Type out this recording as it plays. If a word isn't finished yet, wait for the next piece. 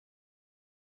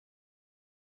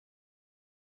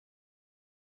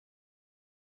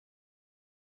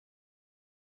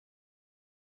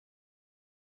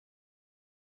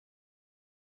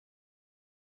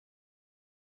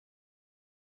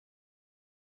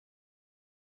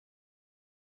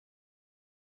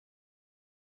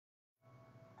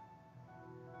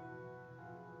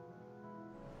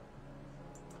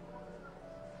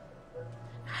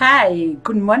Hi,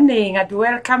 good morning and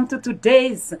welcome to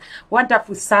today's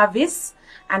wonderful service.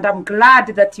 And I'm glad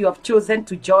that you have chosen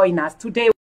to join us. Today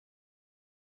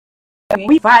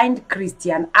we find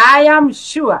Christian. I am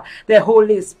sure the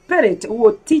Holy Spirit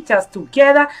will teach us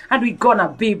together and we're gonna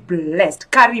be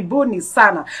blessed. Karibuni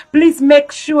sana. Please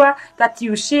make sure that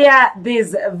you share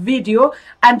this video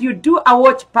and you do a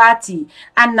watch party.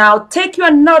 And now take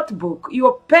your notebook,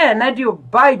 your pen and your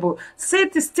Bible.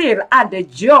 Sit still and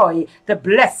enjoy the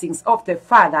blessings of the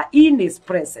Father in His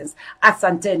presence.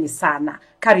 Asanteni sana.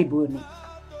 Karibuni.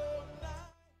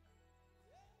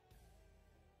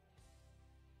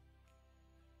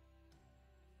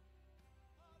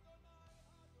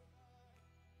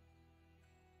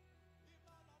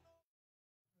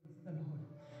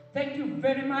 Thank you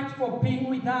very much for being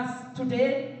with us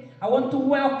today. I want to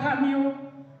welcome you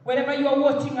wherever you are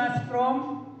watching us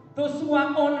from. Those who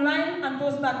are online and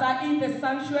those that are in the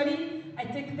sanctuary, I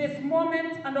take this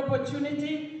moment and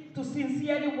opportunity to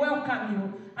sincerely welcome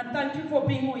you and thank you for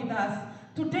being with us.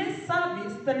 Today's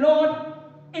service, the Lord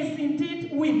is indeed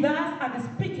with us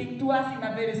and speaking to us in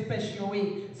a very special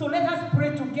way. So let us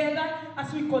pray together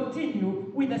as we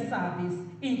continue with the service.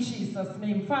 In Jesus'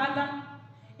 name, Father,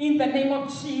 in the name of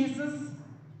Jesus,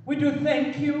 we do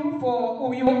thank you for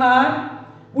who you are.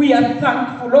 We are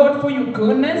thankful, Lord, for your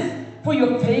goodness, for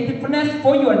your faithfulness,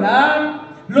 for your love.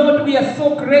 Lord, we are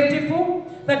so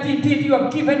grateful that indeed you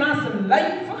have given us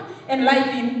life and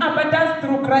life in abundance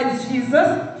through Christ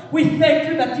Jesus. We thank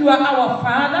you that you are our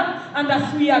Father, and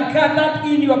as we are gathered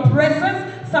in your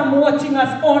presence, some watching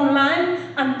us online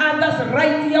and others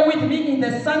right here with me in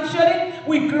the sanctuary,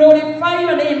 we glorify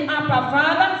your name, Abba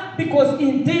Father, because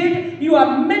indeed you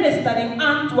are ministering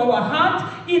unto our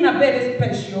heart in a very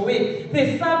special way.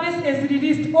 The service is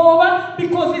released over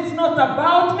because it's not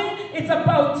about me, it's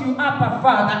about you, Abba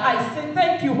Father. I say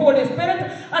thank you, Holy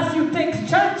Spirit, as you take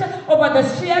charge over the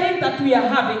sharing that we are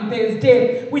having this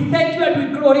day. We thank you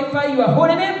and we glorify your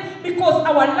holy name because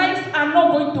our lives are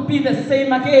not going to be the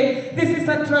same again. This is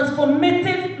a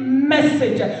transformative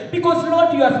message because,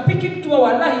 Lord, you are speaking to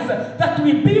our lives that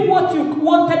we be what you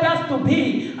wanted us to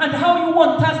be and how you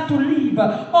want us to live,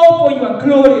 all for your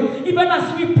glory. Even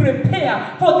as we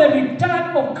prepare for the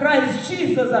return of Christ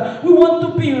Jesus, we want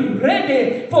to be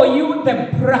ready for you, the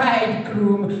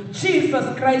bridegroom,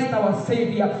 Jesus Christ our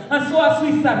Savior. And so as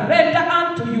we surrender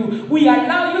unto you, we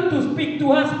allow you to speak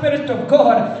to us, Spirit of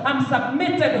God. I'm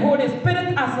submitted, Holy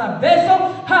Spirit, as a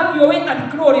vessel. Have your way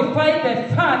and glorify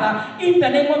the Father in the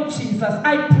name of Jesus.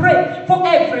 I pray for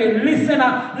every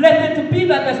listener. Let it be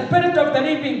that the Spirit of the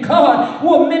living God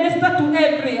will minister to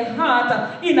every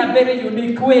heart in a very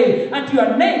unique way, and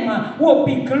your name will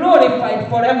be glorified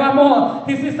forevermore.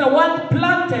 This is a word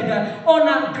planted on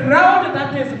a ground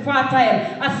that is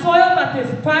fertile, a soil that is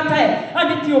fertile,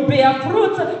 and it will bear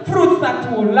fruits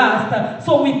that will last.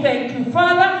 So we thank you,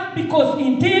 Father, because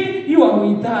indeed you are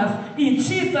with us. In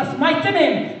Jesus' mighty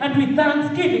name, and with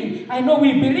thanksgiving, I know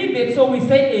we believe it, so we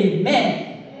say amen.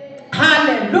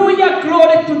 Hallelujah,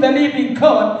 glory to the living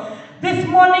God. This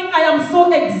morning I am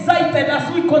so excited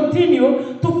as we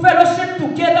continue to fellowship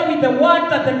together with the word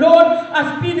that the Lord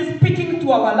has been speaking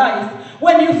to our lives.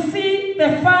 When you see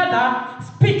the Father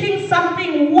speaking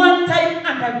something one time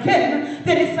and again,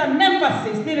 there is an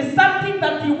emphasis. There is something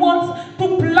that He wants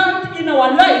to plant in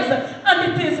our lives,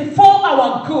 and it is for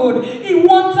our good. He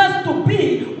wants us to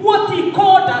be what He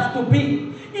called us to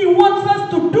be. He wants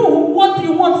us to do what He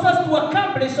wants us to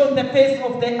accomplish on the face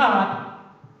of the earth.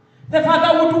 The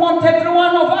Father would want every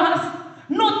one of us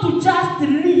not to just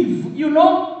live,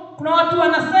 Kuna watu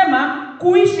wanasema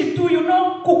kuishi tu,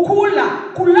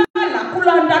 kukula, kulala,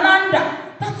 kulandalanda.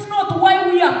 That's not why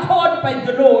we are called by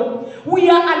the Lord. We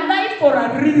are alive for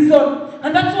a reason.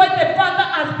 And that's why the Father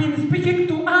has been speaking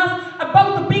to us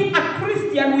about being a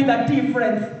Christian with a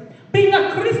difference. Being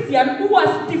a Christian who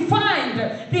has defined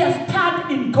their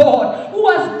stand in God, who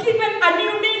has given a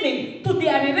new meaning to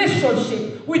their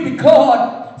relationship with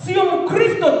God. Sio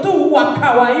Mkristo tu wa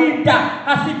kawaida,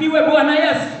 asifiwe Bwana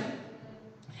Yesu.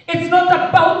 It's not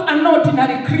about an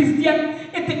ordinary Christian.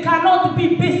 It cannot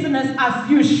be business as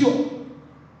usual.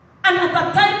 And at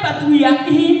the time that we are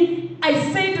in,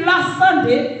 I said last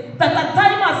Sunday that the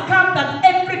time has come that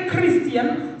every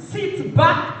Christian sits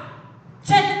back,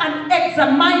 check and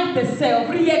examine the self,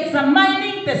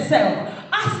 re-examining the self,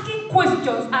 asking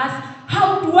questions as,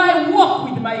 how do I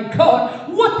walk with my God?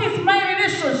 What is my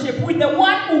relationship with the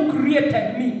one who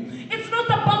created me? It's not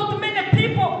about many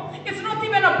people. It's not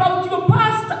even about your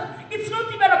pastor. It's not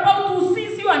even about who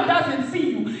sees you and doesn't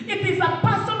see you. It is a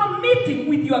personal meeting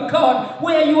with your God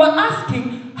where you are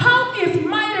asking, how is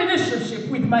my relationship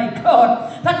with my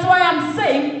God? That's why I'm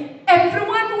saying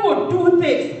everyone who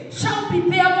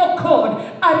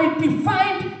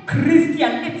redefined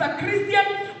Christian. It's a Christian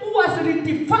who has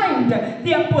redefined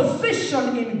their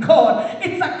position in God.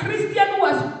 It's a Christian who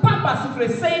has purposefully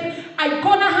said, I'm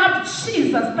gonna have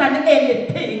Jesus than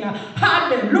anything.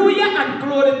 Hallelujah and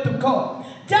glory to God.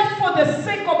 Just for the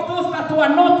sake of those that were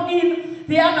not in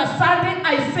the other Sunday,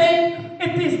 I said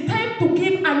it is time to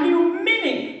give a new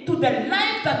meaning to the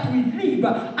life that we live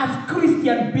as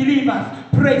Christian believers.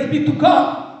 Praise be to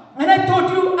God. And I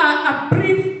told you a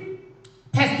brief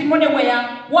testimony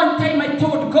where one time I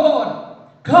told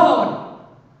God,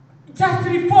 just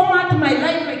reformat my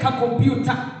life like a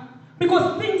computer.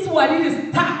 Because things were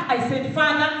really stuck. I said,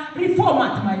 Father,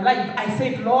 reformat my life. I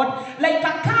said, Lord, like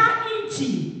a car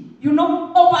engine,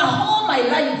 overhaul my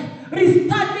life,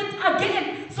 restart it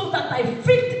again so that I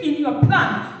fit in your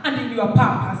plan and in your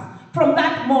purpose. From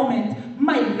that moment,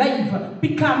 my life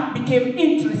became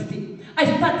interesting.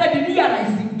 I started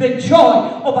realizing the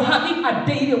joy of having a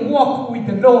daily walk with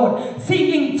the Lord,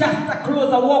 seeking just a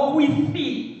closer walk with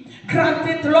Him.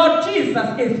 Granted, Lord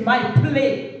Jesus is my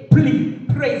plea.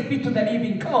 Praise be to the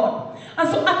living God. And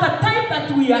so at the time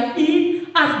that we are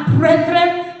in as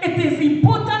brethren, it is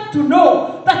important to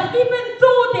know that even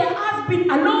though there has been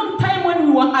a long time when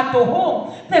we were at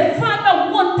home, the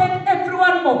Father wanted every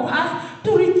one of us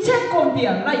to recheck on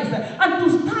their lives and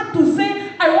to start to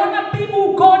say, I want to be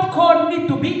who God called me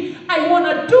to be. I want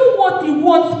to do what He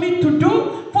wants me to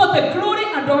do for the glory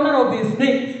and honor of His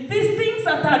name. These things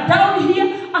that are down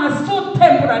here are so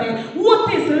temporary.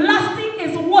 What is lasting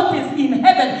is what is in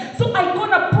heaven. So I'm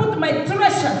going to put my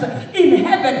treasures in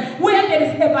heaven where there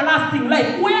is everlasting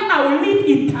life, where I will live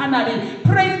eternally.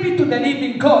 Praise be to the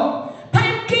living God.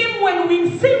 Time came when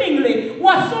we seemingly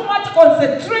were so much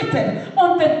concentrated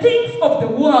on the things of the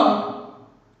world.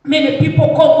 Many people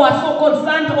were so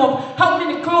concerned of how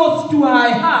many clothes do I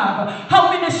have,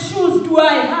 how many shoes do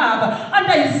I have, and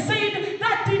I said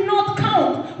that did not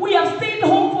count. We have stayed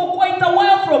home for quite a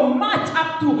while, from March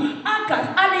up to August,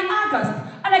 early August,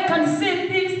 and I can say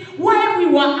this: while we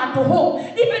were at home,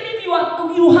 even if you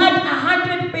had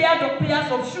 100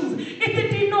 pairs of shoes,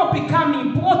 it did not become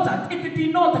important. It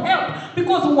did not help,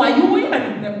 because why you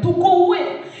wearing them? To go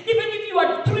where? Even if you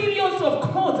had trillions of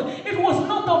clothes, it was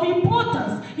not of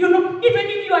importance. Even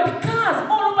if you had cars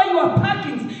all over your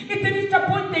parkings, it reached a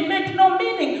point they made no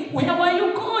meaning. Where were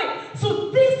you going?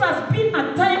 So this has been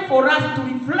a time for us to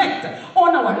reflect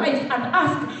on our lives and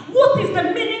ask, what is the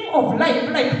meaning of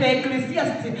life? Like the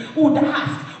Ecclesiastes would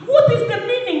ask, what is the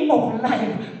meaning of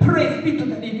life? Praise be to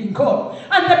the living God.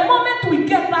 And the moment we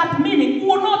get that meaning, we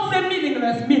will not say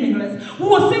meaningless. We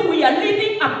will say we are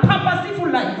living a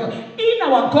purposeful life in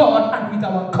our God and with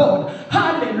our God.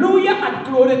 Hallelujah and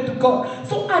glory to God.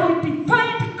 So a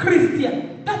redefined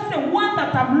Christian, that's the one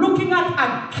that I'm looking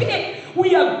at again.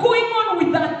 We are going on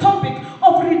with that topic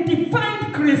of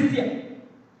redefined Christian.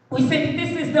 We said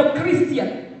this is the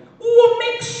Christian who will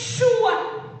make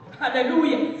sure,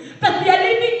 hallelujah, that they are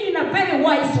living in a very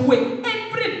wise way.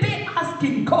 Every day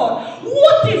asking God,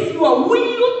 what is your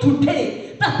will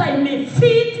today that I may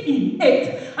fit in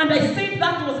it? And I said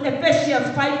that was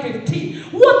Ephesians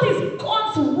 5:15. What is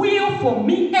God's will for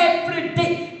me every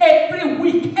day, every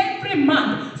week, every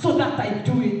month, so that I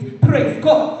do it? Praise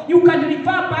God. You can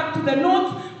refer back to the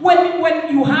notes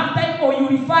when you have time, or you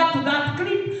refer to that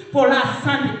clip for last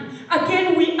Sunday.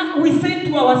 Again, we say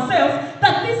to ourselves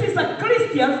that this is a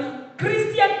Christian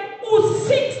who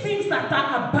seeks things that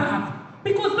are above.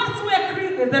 Because that's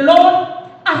where the Lord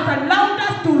has allowed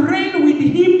us to reign with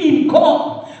Him in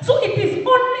God. So it is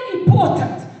only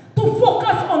important to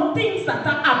focus on things that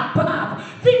are above,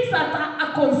 things that are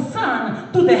a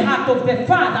concern to the heart of the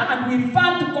Father. And we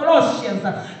refer to Colossians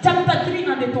chapter 3,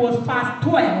 and it was verse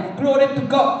 12. Glory to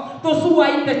God. Those who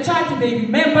are in the church, they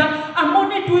remember. I'm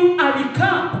only doing a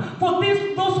recap for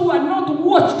those who are not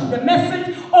watched the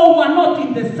message or who are not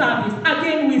in the service.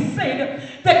 Again, we said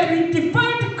the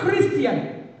redefined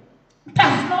Christian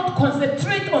does not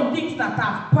concentrate on things that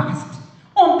have passed,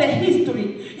 on the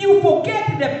history. You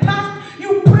forget the past.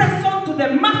 You press on to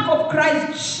the mark of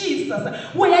Christ Jesus,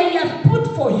 where He has put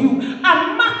for you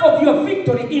a mark of your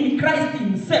victory in Christ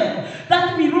Himself.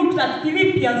 That we looked at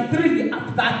Philippians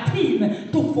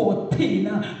 3:13 to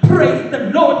 14. Praise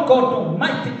the Lord God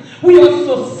Almighty. We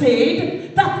also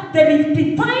said that the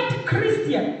redefined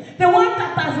Christian, the one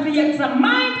that has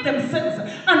re-examined themselves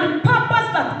and the purpose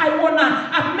that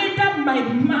I've made up my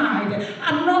mind,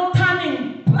 I'm not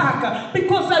turning back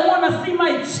because I want to see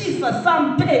my Jesus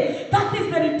someday. That is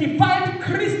the redefined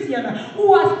Christian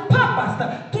who has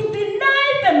purposed to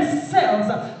deny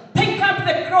themselves, take up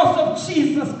the cross of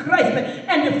Jesus Christ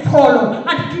and follow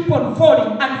and keep on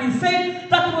following. And we said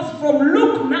that was from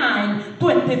Luke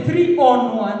 9:23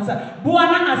 onwards.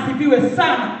 Bwana asifiwe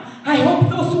sana. I hope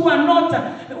those who are not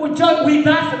with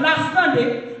us last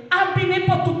Sunday have been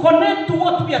able to connect to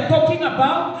what we are talking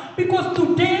about, because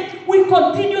today we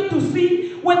continue to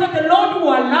see whether the Lord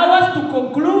will allow us to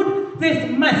conclude this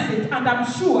message, and I'm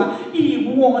sure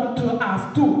He wants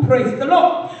us to. Praise the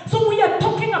Lord. So we are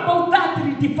talking about that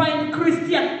redefined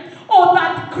Christian, or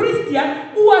that Christian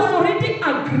who has already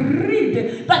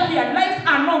agreed that their lives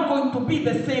are not going to be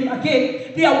the same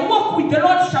again. Their walk with the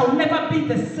Lord shall never be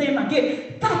the same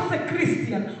again. That's the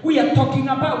Christian we are talking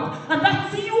about. And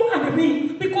that's you and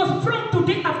me. Because from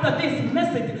today, after this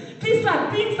message, these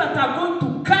are things that are going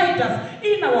to guide us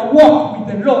in our walk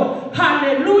with the Lord.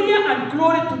 Hallelujah and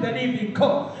glory to the living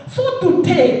God. So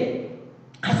today,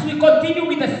 as we continue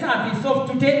with the service of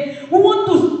today, we want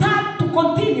to start to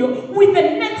continue with the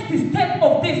next step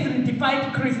of this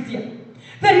redefined Christian.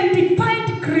 The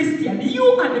redefined Christian,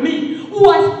 you and me,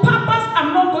 who has purpose,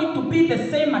 I'm not going to be the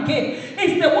same again,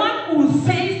 is the one who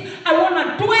says, I want to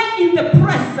dwell in the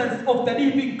presence of the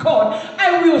living God.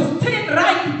 I will stay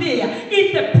right there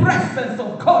in the presence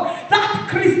of God. That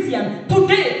Christian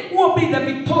today will be the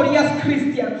victorious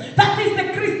Christian. That is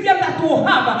the Christian that will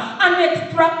have an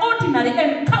extraordinary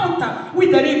encounter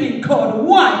with the living God.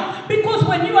 Why? Because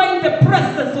when you are in the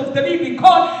presence of the living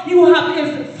God, you have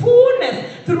His fullness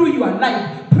through your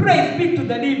life. Praise be to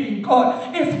the living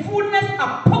God. His fullness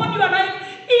upon your life,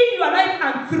 in your life,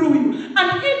 and through you. And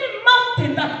any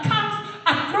mountain that comes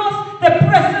across the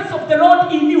presence of the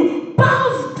Lord in you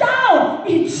bows down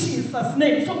in Jesus'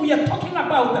 name. So we are talking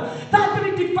about that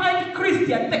redefined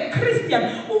Christian, the Christian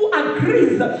who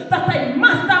agrees that I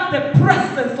must have the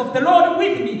presence of the Lord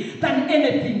with me than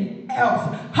anything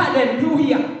else.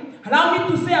 Hallelujah. Allow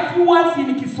me to say a few words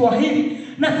in Kiswahili.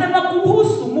 Nasema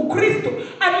kuhusu Mkristo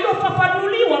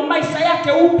aliyofafanuliwa maisha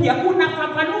yake upya.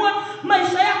 Unafafanua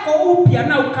maisha yako upya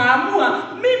na ukaamua,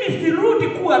 mimi sirudi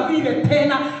kuwa vile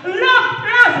tena.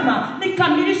 Lazima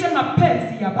nikamilishe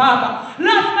mapenzi ya Baba.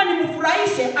 Lazima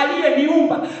nimfurahishe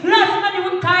aliyeniumba.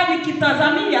 Lazima nikae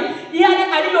nikitazamia yale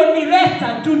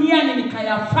aliyonileta duniani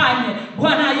nikayafanye.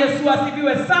 Bwana Yesu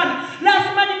asifiwe sana.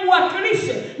 Lazima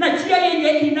nimwakilishe na njia yenye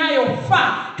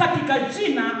inayofaa katika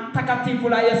jina takatifu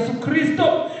la Yesu Kristo.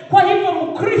 Kwa hivyo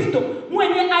Mkristo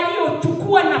mwenye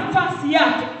aliyochukua nafasi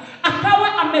yake,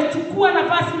 akawa amechukua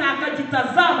nafasi na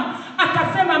akajitazama,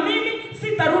 akasema mimi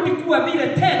sitarudi kuwa vile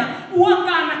tena,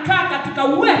 uanga anakaa katika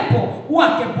uwepo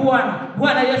wake Bwana.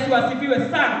 Bwana Yesu asifiwe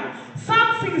sana. Psalm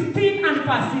 16 and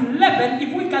verse 11,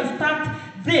 if we can start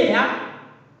there.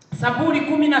 Zaburi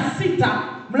 16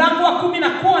 mlango wa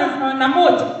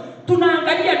 11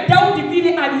 tunaangalia Daudi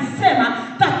vile alisema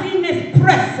that in His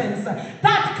presence,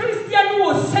 that Christian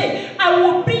will say, I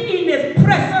will be in His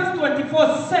presence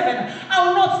 24/7. I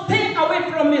will not stay away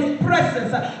from His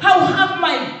presence. I will have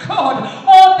my God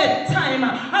all the time.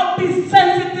 I will be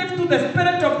sensitive to the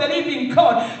Spirit of the living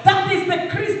God. That is the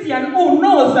Christian who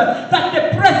knows that the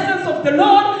presence of the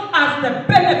Lord has the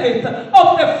benefit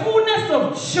of the fullness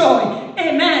of joy.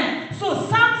 Amen. So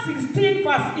Psalm 16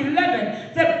 verse 11,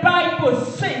 the Bible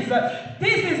says,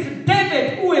 this is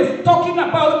David who is talking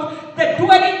about the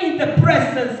dwelling in the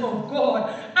presence of God.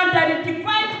 And a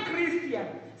redefined Christian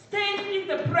stays in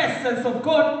the presence of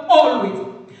God always.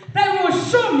 They will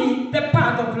show me the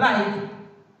path of life.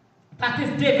 That is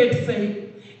David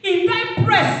saying, in thy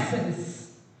presence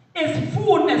is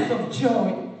fullness of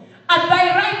joy. At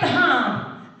thy right hand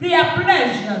there are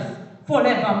pleasures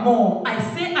forevermore. I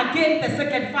say again the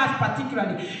second verse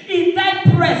particularly. In thy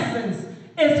presence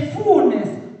is fullness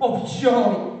of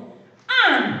joy.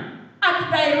 And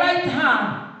at thy right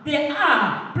hand there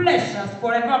are pleasures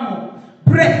forevermore.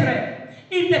 Brethren,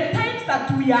 in the times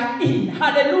that we are in,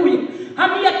 hallelujah,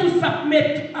 I'm here to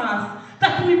submit to us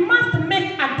that we must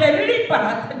make a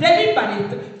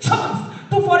deliberate choice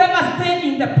to forever stay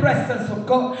in the presence of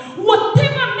God.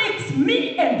 Whatever makes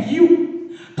me and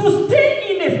you to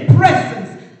stay in His presence,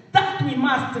 that we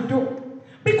must do.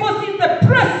 Because in the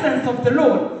presence of the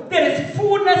Lord, there is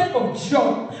fullness of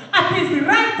joy. At His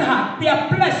right hand, there are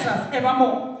pleasures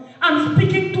evermore. I'm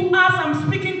speaking to us, I'm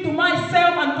speaking to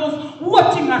myself and those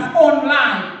watching us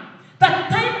online. That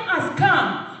time has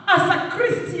come as a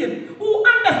Christian who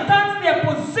understands their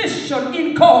position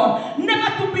in God,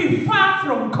 never to be far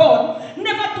from God,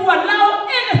 never to allow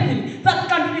anything that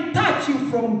can detach you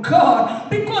from God.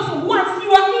 Because once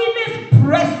you are in His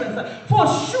presence, for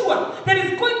sure, there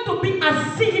is going to be a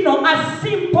signal, a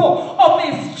symbol of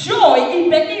His joy in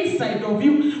the inside of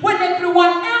you. When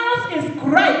everyone else is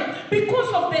crying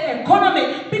because of the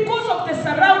economy, because of the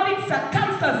surrounding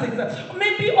circumstances,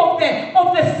 maybe of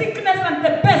the sickness and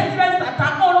the pestilence that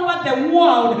are all over the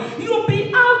world, you'll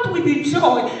be out with with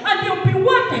joy. And you'll be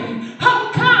wondering,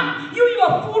 how come you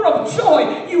are full of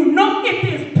joy? You know it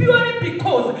is purely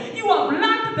because you have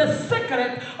learned the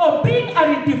secret of being a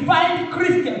redefined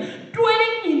Christian,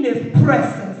 dwelling in his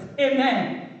presence.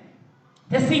 Amen.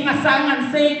 The singer sang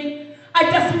and said,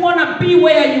 I just want to be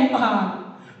where you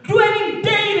are, dwelling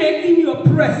daily in your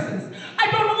presence. I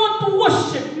don't want to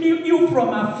worship you from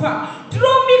afar.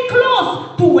 Draw me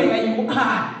close to where you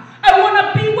are. I want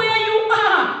to be where you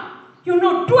are. You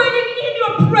know, dwelling in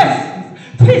your presence,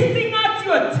 feasting at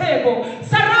your table,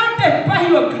 surrounded by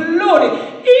your glory,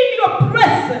 in your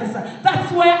presence.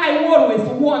 That's where I always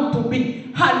want to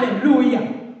be.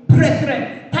 Hallelujah.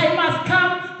 Brethren, time has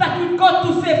come that we've got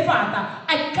to say, Father,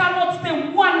 I cannot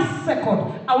stay 1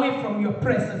 second away from your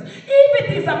presence. If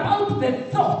it is about the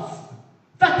thoughts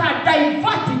that are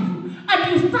diverting you,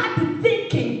 and you start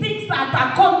thinking things that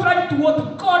are contrary to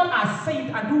what God has said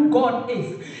and who God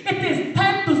is, it is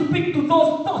time to speak to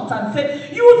those thoughts and say,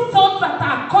 you thoughts that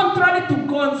are contrary to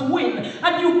God's will,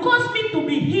 and you cause me to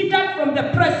be hidden from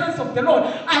the presence of the Lord,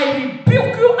 I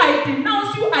rebuke you, I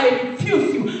denounce you, I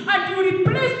refuse you. And you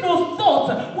replace those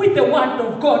thoughts with the word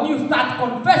of God. You start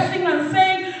confessing and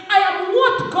saying, I am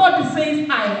what God says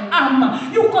I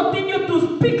am. You continue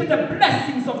to speak the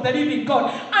blessings of the living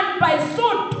God. And by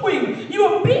so doing, you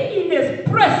will be in his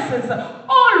presence.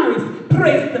 Always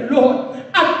praise the Lord.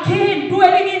 Again,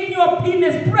 dwelling in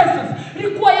his presence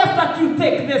requires that you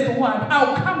take this word.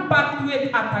 I'll come back to it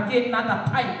again another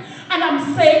time. And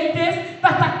I'm saying this,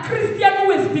 that a Christian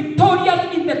who is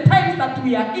victorious in the times that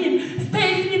we are in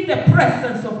stays in the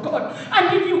presence of God.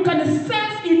 And if you can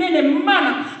sense in any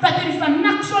manner that there is an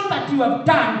action that you have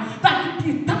done that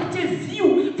detaches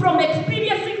you from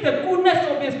experiencing the goodness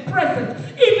of his presence,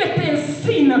 if it is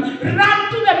sin,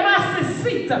 run to the mercy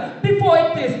seat before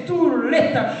it is too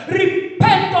late.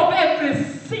 Repent of every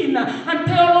sin and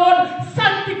tell Lord,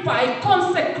 sanctify,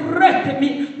 consecrate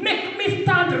me, make me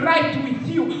stand right with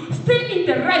you. Stay in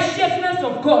the righteousness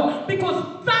of God,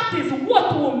 because that is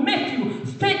what will make you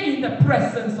stay in the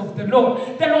presence of the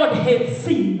Lord. The Lord hates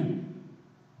sin.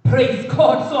 Praise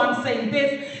God. So I'm saying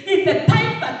this, in the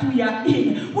time that we are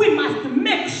in, we must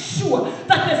make sure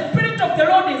that the Spirit of the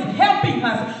Lord is helping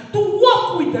us to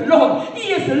walk with the Lord.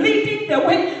 He is leading the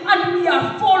way and we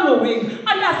are following. And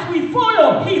as we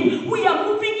follow him, we are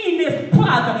moving in his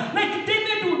path. Like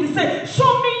David would say,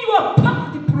 show me your path.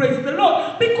 Praise the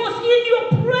Lord. Because in your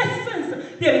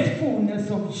presence, there is fullness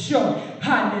of joy.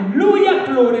 Hallelujah.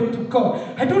 Glory to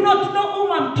God. I do not know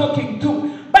whom I'm talking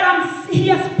to, but I'm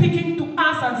here speaking to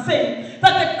us and saying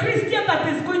that the Christian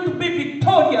that is going to be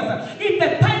victorious in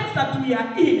the times that we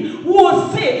are in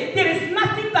will say there is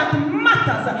nothing that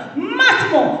matters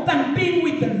much more than being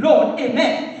with the Lord.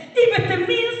 Amen. If it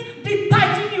means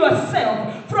detaching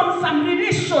yourself from some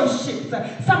relationships,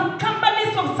 some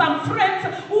companies of some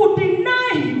friends who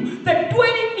deny you the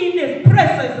dwelling in his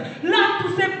presence, learn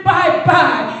to say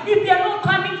bye-bye. If they are not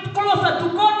coming closer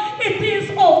to God, it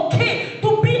is okay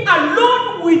to be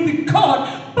alone with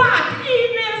God, but in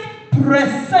his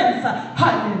presence.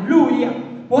 Hallelujah.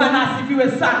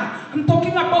 I'm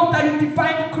talking about a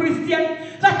redefined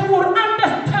Christian that will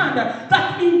understand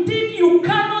that indeed you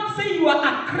cannot say you are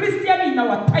a Christian in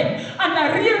our time and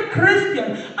a real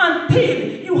Christian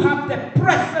until you have the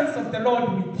presence of the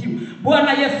Lord with you.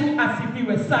 Bwana Yesu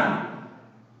asifiwe sana.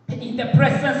 In the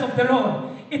presence of the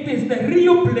Lord, it is the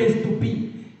real place to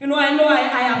be. You know I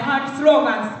have heard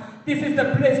slogans, this is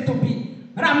the place to be.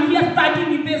 But I'm here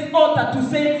standing in this altar to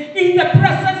say, in the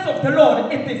presence of the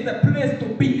Lord, it is the place to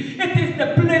be. It is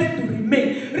the place to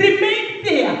remain. Remain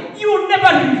there. You will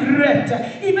never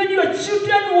regret. Even your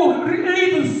children will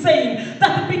live saying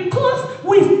that because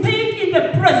we stayed in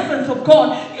the presence of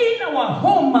God, in our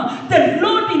home, the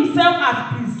Lord himself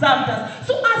has preserved us.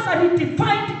 So as a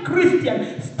redefined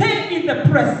Christian, stay in the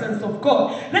presence of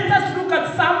God. Let us look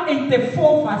at Psalm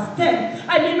 84 verse 10.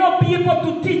 I may not be able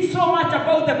to teach so much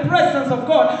about the presence of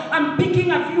God. I'm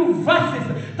picking a few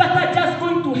verses that are just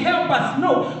going to help us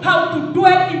know how to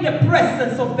dwell in the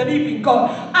presence of the living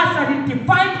God. As a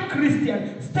redefined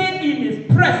Christian, stay in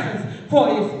his presence for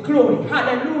his glory.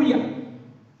 Hallelujah.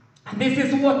 And this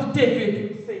is what David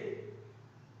would say.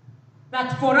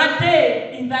 That for a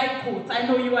day in thy courts, I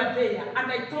know you are there,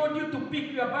 and I told you to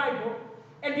pick your Bible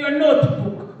and your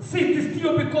notebook. Sit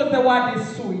still because the word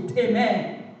is sweet.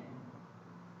 Amen.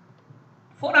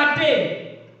 For a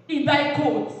day in thy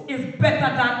courts is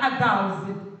better than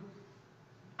 1,000.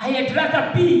 I had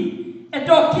rather be a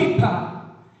doorkeeper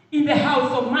in the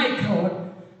house of my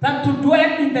God than to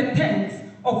dwell in the tents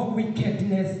of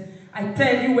wickedness. I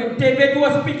tell you, when David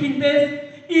was speaking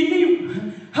this, he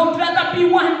knew I would rather be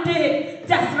one day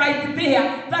just right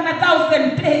there than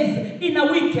 1,000 days in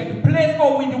a wicked place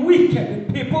or with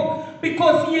wicked people,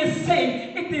 because he is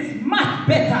saying it is much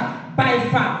better by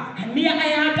far. And me, I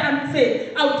had and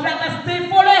say, I would rather stay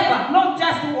forever, not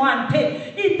just one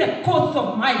day, in the courts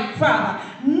of my Father,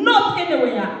 not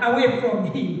anywhere away from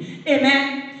him.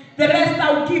 Amen. The rest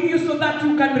I'll give you so that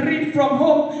you can read from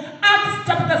home. Acts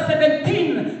chapter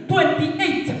 17,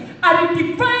 28. A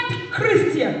redefined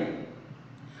Christian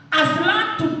has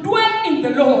learned to dwell in the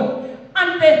Lord.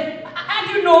 And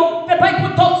you know, the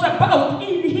Bible talks about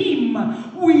in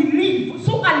him we live.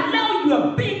 So allow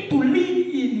your being to live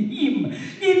in him.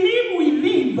 In him we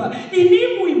live. In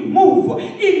him we move.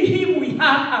 In him we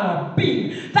have our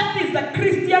being. That is the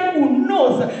Christian who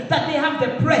knows that they have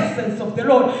the presence of the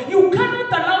Lord. You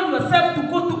cannot allow yourself to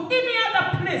go to any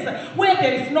other place where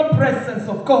there is no presence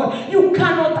of God. You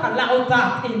cannot allow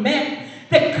that. Amen.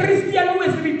 The Christian who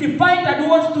is redefined and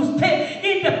wants to stay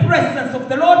in the presence of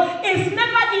the Lord is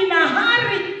never in a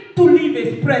hurry to leave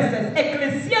his presence.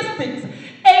 Ecclesiastes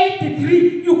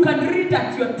 8:3, you can read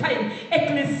at your time.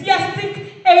 Ecclesiastes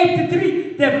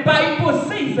 8:3, the Bible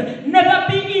says,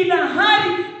 never be in a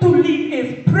hurry to leave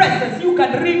his presence. You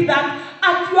can read that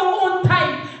at your own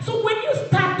time. So when you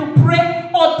start to pray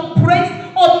or to praise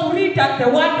or to read at the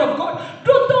word of God,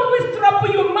 don't always trouble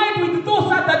your mind with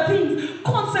those other things.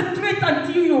 Concentrate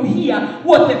until you hear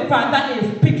what the Father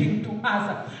is speaking to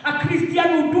us. A Christian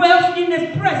who dwells in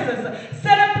his presence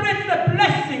celebrates the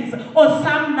blessings of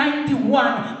Psalm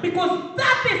 91, because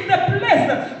that is the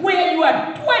place where you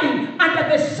are dwelling under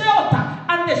the shelter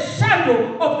and the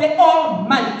shadow of the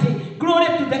Almighty.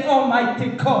 Glory to the Almighty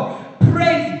God.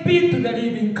 Praise be to the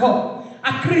living God.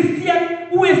 A Christian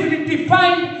who is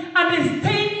redefined and is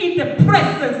staying in the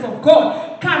presence of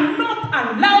God cannot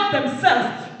allow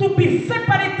themselves to be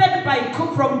separated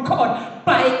from God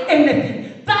by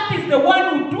anything. That is the one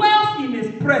who dwells in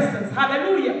his presence.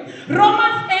 Hallelujah.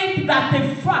 Romans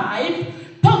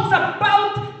 8:35 talks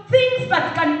about things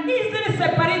that can easily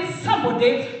separate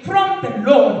somebody from the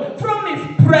Lord, from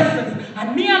his presence.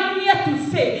 And me, I'm here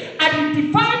to say, a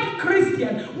redefined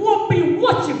Christian will be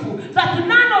watchful that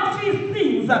none of these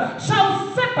things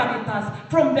shall separate us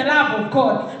from the love of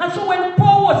God. And so when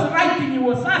Paul was writing, he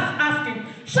was asking,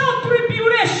 shall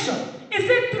tribulation, is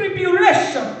it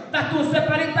tribulation that will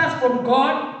separate us from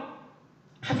God?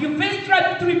 Have you faced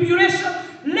tribulation?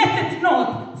 Let it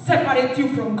not separate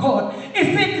you from God.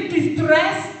 Is it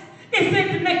distress? Is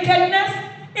it nakedness?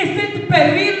 Is it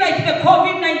peril like the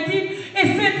COVID-19?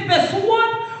 Is it the sword?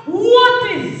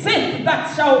 What is it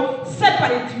that shall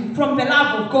separate you from the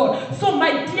love of God? So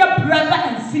my dear brother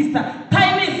and sister,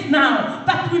 time is now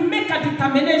that we make a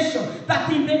determination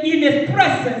that in his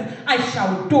presence I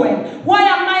shall dwell. Why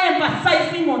am I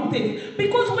emphasizing on this?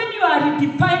 Because when you are a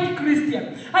redefined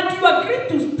Christian and you agree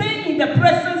to stay in the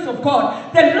presence of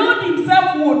God, the Lord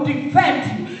himself will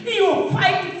defend you. He will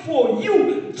fight for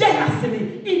you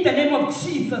jealously in the name of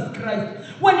Jesus Christ.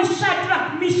 When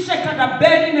Shadrach, Meshach, and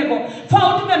Abednego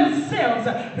found themselves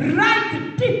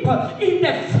right deep in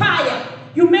the fire,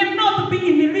 you may not be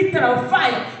in a literal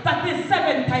fire that is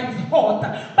 7 times hot,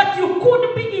 but you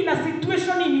could be in a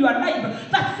situation in your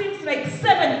life that seems like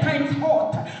 7 times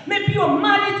hot. Maybe your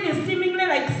marriage is seemingly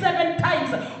like 7 times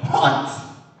hot.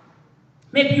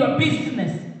 Maybe your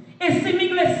business is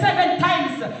seemingly 7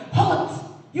 times hot.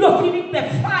 You are feeling the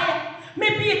fire.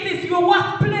 Maybe it is your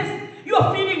workplace. You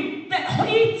are feeling the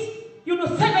heat.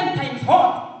 7 times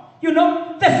hot.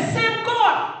 The same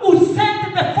God who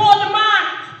sent the 4th man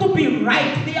to be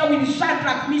right there with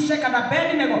Shadrach, Meshach, and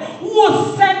Abednego,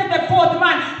 who sent the 4th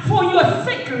man for your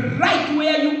sake right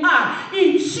where you are.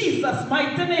 In Jesus'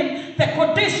 mighty name, the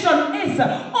condition is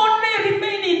only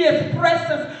remain in his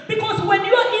presence, because when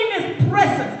you are in his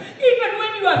presence, even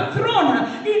when you are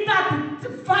thrown in that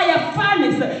fire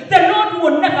furnace, the Lord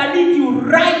will never leave you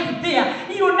right there.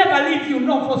 He will never leave you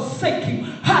nor forsake you.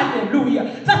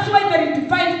 Hallelujah. That's why the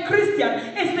redefined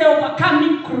Christian is the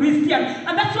overcoming Christian.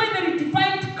 And that's why the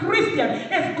redefined Christian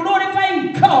is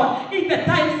glorifying God in the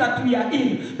times that we are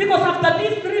in. Because after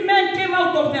these 3 men came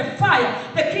out of the fire,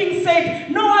 the king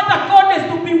said, no other God is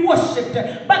to be worshipped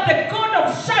but the God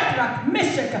of Shadrach,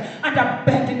 Meshach, and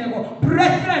Abednego.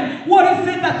 Brethren, what is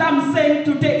it that I'm saying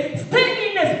today? Stay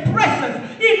in his presence.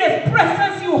 In his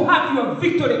presence you have your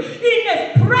victory. In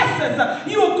his presence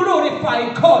you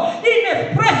glorify God. In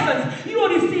his presence you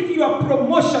receive your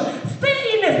promotion.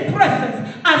 Stay in his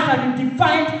presence as a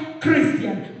redefined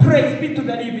Christian. Praise be to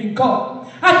the living God.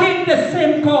 Again, the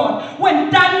same God,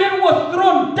 when Daniel was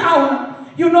thrown down,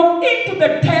 into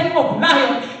the den of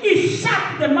lions, he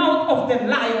shut the mouth of the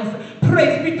lions.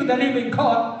 Praise be to the living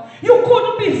God. You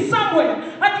could be somewhere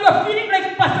and you are feeling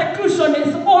like persecution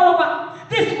is all over.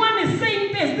 This one is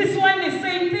saying this one is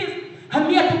saying this. I'm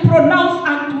here to pronounce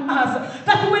unto us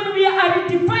that when we are a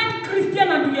redefined Christian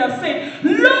and we are saying,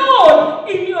 Lord,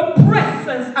 in your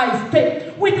presence I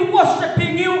stay, with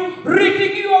worshiping you,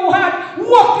 reading your word,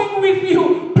 walking with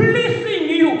you, pleasing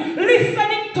you,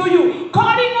 listening to you,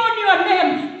 calling on your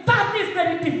name. That is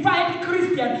the redefined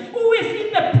Christian who is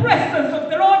in the presence of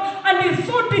the Lord and is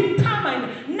so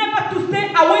determined never to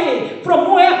stay away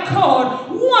from where God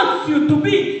wants you to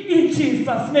be in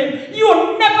Jesus' name. You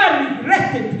will never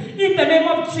regret it in the name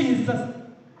of Jesus.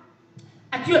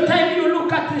 At your time you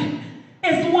look at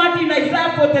his word in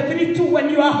Isaiah 43:2 when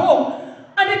you are home.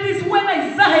 And it is when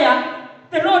Isaiah,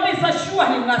 the Lord is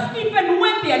assuring us, even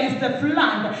when there is the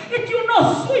flood, it will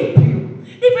not sweep you.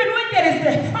 Even when there is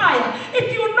the fire,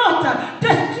 it will not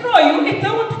destroy you. It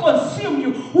won't consume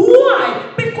you.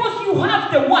 Why? Because you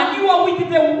have the one. You are with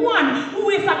the one who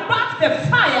is above the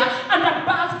fire and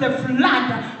above the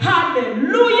flood.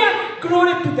 Hallelujah.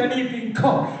 Glory to the living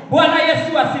God. Bwana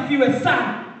Yesu asifiwe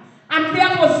sana. I'm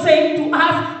therefore saying to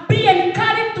us, be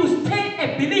encouraged to stay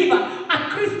a believer, a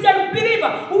Christian believer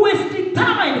who is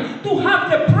determined to have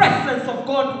the presence of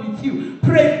God with you.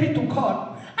 Praise be to God.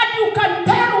 And you can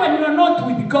tell when you are not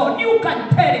with God. You can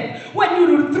tell it when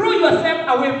you throw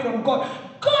yourself away from God.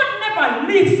 God never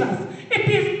leaves us. It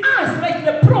is us, like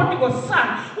the prodigal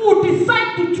son, who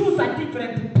decide to choose a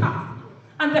different path.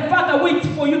 And the Father waits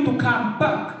for you to come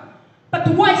back. But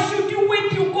why should you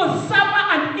wait? You go suffer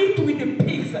and eat with the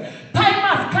pigs. Time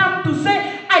has come to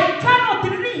say, I cannot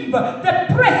leave the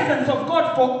presence of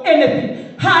God for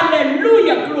anything.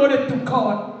 Hallelujah, glory to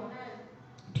God.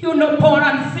 Do you know Paul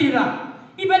and Silas?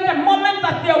 Even the moment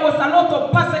that there was a lot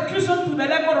of persecution to the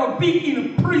level of being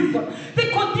in prison, they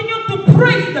continued to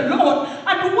praise the Lord.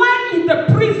 And while in the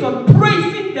prison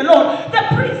praising the Lord, the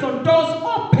prison doors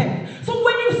open. So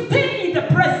when you stay in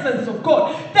the presence of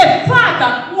God, the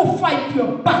Father will fight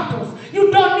your battles. You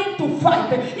don't need to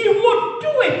fight. He will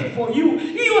do it for you.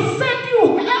 He will send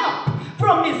you help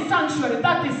from his sanctuary.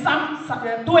 That is Psalm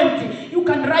 20. You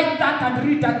can write that and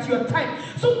read at your time.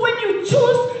 So when you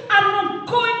choose, I'm not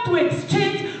going to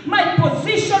exchange my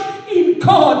position in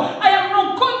God. I am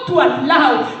not going to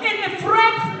allow any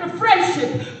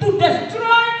friendship to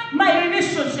destroy my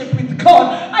relationship with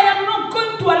God. I am not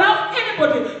going to allow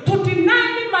anybody to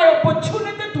deny me my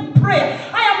opportunity to pray.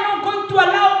 I am not going to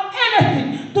allow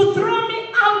anything to throw me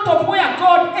out of where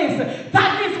God is.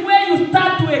 That is where you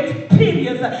start to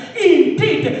experience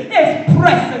indeed his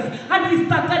presence. And he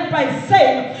started by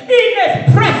saying, in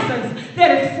his presence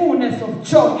there is fullness of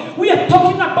joy. We are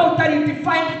talking about a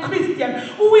redefined Christian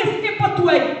who is able to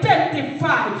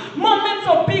identify moments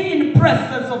of being in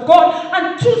presence of God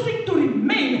and choosing to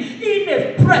remain in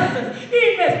his presence.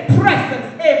 In his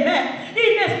presence, amen.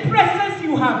 In his presence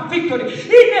you have victory.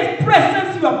 In his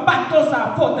presence your battles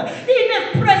are fought. In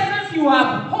his presence you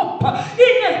have hope.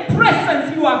 In his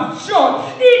presence you have joy.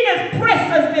 In his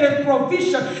presence there is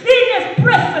provision. In his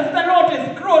presence the Lord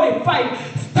is glorified.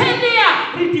 Stay there,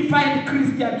 redefined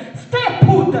Christian. Stay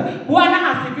put.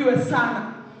 Bwana asifiwe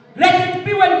sana. Let it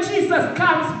be when Jesus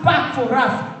comes back for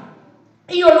us,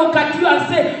 he'll look at you and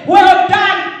say, well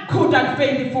done, good and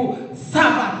faithful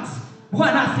servant.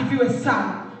 Bwana asifiwe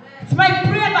sana. It's my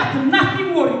prayer that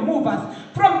nothing will remove us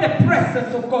from the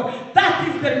presence of God. That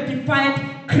is the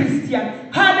redefined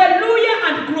Christian. Hallelujah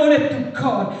and glory to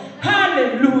God.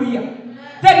 Hallelujah.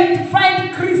 The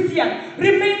redefined Christian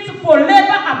remains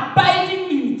forever abiding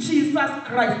in Jesus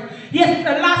Christ. Yes,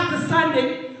 the last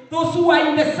Sunday, those who are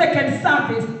in the second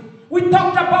service, we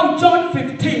talked about John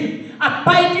 15,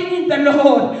 abiding in the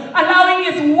Lord, allowing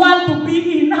his word to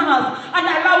be in us, and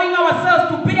allowing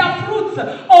ourselves to bear fruits.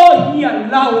 Oh, hear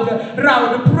loud,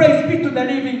 praise be to the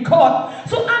living God.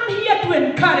 So I'm here to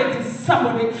encourage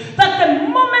somebody that the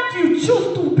moment you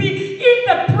choose to be in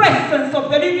the presence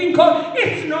of the living God,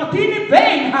 it's not in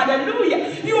vain.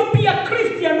 Hallelujah. You will be a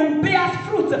Christian who bears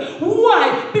fruit.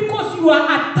 Why? Because you are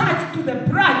attached to the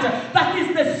branch that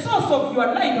is the source of your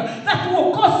life, that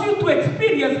will cause you to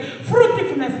experience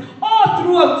fruitfulness all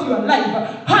throughout your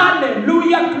life.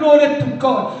 Hallelujah. Glory to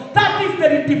God. That is the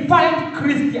redefined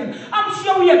Christian. I'm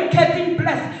sure we are getting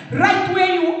blessed right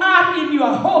where you are in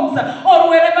your homes or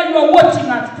wherever you are watching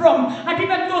us from, and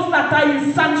even those that are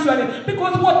in sanctuary,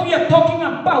 because what we are talking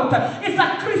about is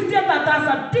a Christian that has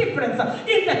a difference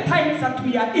in the times that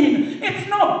we are in. It's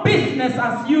not business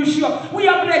as usual. We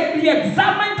have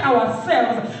re-examined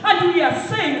ourselves and we are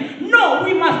saying, no,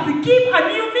 we must give a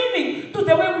new meaning to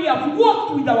the way we have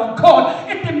walked with our God.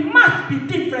 It must be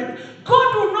different.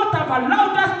 God would not have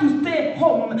allowed us to stay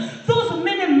home those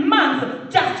many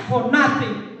months just for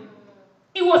nothing.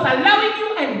 allowing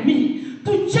you and me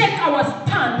to check our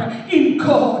stand in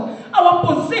God, our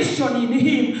position in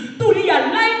Him, to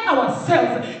realign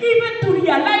ourselves, even to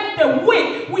realign the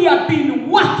way we have been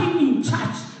working in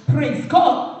church. Praise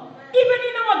God. Even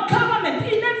in our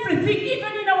government, in everything,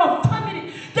 even in our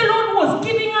family, the Lord was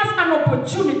giving us an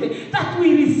opportunity that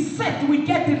we reset, we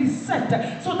get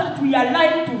reset, so that we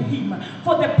align to Him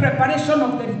for the preparation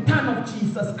of the return of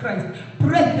Jesus Christ.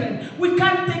 Brethren, we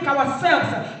can't take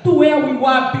ourselves to where we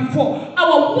were before.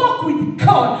 Our walk with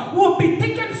God will be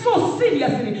taken so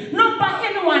seriously, not by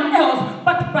anyone else,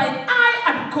 but by I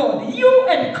and God, you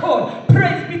and God.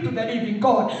 Praise be to the living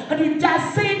God. And we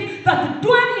just said that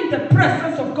dwell in the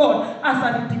presence of God as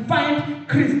a redefined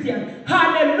Christian.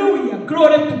 Hallelujah.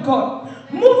 Glory to God.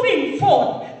 Moving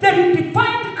forward, the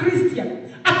redefined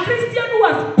Christian, a Christian who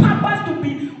has purpose to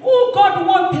be who God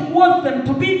wants them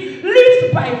to be,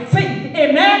 lives by faith.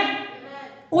 Amen.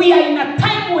 We are in a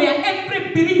time where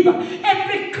every believer,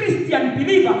 every Christian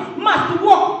believer must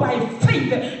walk by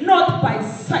faith, not by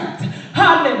sight.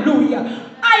 Hallelujah.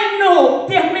 I know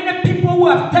there are many people who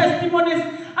have testimonies,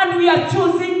 and we are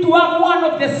choosing to have one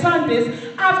of the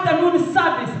Sundays afternoon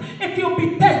service if you'll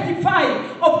be testifying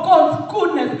of God's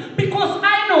goodness, because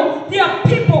I know there are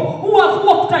people who have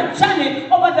walked a journey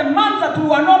over the months that we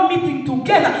are not meeting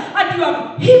together, and you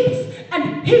have heaps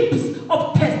and heaps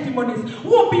of testimonies.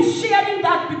 We'll be sharing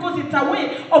that because it's a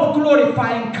way of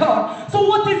glorifying God. So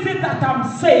what is it that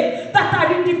I'm saying? That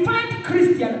a redefined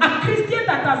Christian, a Christian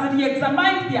that has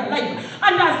re-examined their life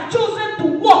and has chosen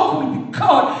to walk with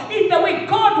God in the way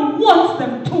God wants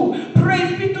them to.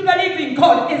 Praise be to the living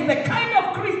God. Is the kind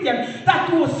of Christian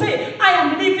that will say, I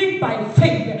am living by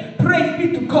faith. Praise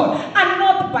be to God. And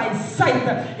not by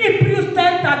sight. Hebrews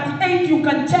 10:38, you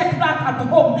can check that at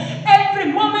home.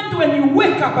 Every moment when you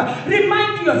wake up,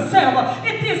 remind yourself,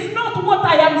 it is not what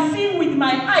I am seeing with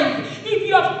my eyes. If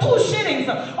you have 2 shillings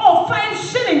or 5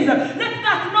 shillings, let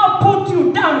that not put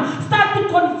you down. Start to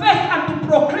confess and to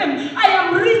proclaim, I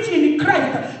am rich in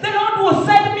Christ. The Lord will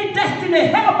send me destiny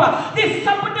helper. There's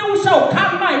somebody who shall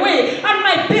come my way, and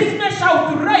my business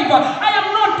shall thrive. I am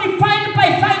not defined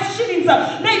by 5 shillings,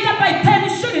 neither by 10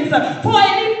 shillings, for I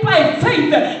live by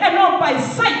faith and not by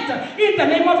sight, in the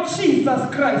name of Jesus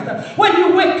Christ. When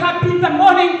you wake up in the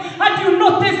morning and you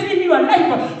notice in your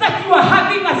life that you are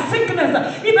having a sickness,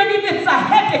 even if it's a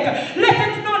headache, let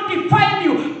it not define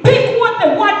you. Pick what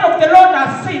the word of the Lord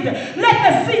has said.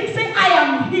 Let the sick say, I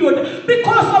am healed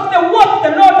because of the work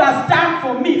the Lord has done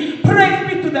for me. Praise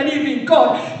be to the living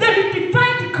God. The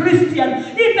redefined Christian,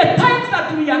 in the times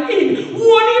that we are in,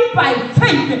 will live by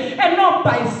faith and not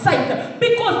by sight,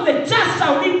 because the just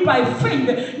shall live by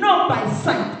faith, not by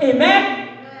sight.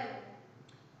 Amen.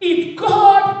 If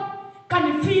God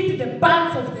can feed the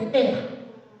birds of the air,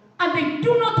 and they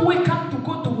do not wake up to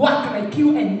go to work like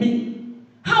you and me,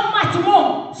 how much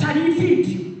more shall He feed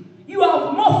you? You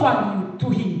have more value to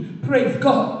Him. Praise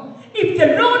God. If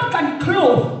the Lord can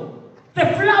clothe the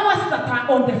flowers that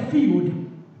are on the field,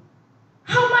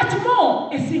 how much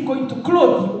more is He going to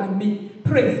clothe you and me?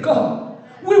 Praise God.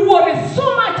 We worry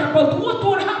so much about what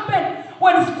will happen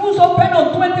when schools open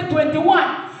on 2021.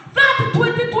 That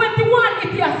 2021,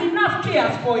 it has enough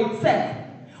cares for itself.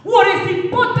 What is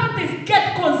important is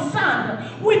get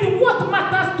concerned with what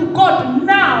matters to God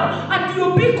now, and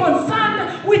you'll be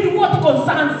concerned with what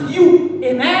concerns you.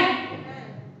 Amen?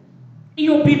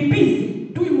 You'll be busy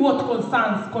doing what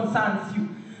concerns you.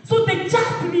 So they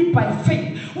just live by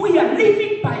faith. We are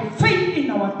living by faith in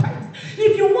our times.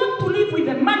 If you want to live with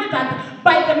the money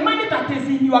by the money that is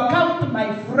in your account,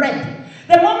 my friend,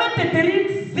 the moment that there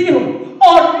is zero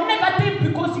or negative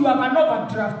because you have an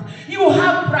overdraft, you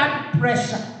have blood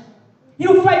pressure.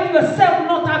 You find yourself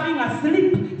not having a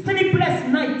sleepless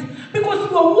night because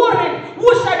you are worried.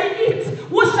 What shall we eat?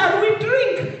 What shall we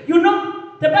drink? You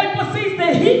know, the Bible says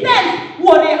the heathen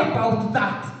worry about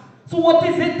that. So what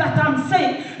is it that I'm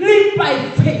saying? Live by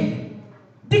faith.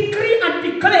 Decree and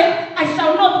declare, I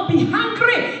shall not be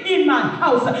hungry in my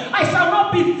house. I shall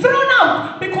not be thrown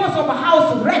out because of a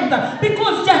house rent.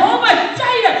 Because Jehovah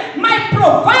Jireh, my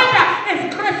provider,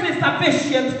 is grace is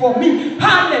sufficient for me.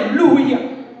 Hallelujah.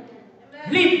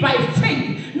 Live by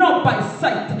faith, not by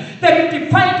sight. The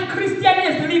redefined Christian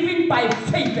is living by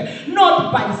faith,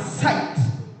 not by sight.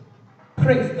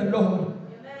 Praise the Lord. Amen.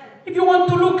 If you want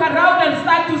to look around and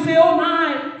start to say, oh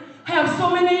my, I have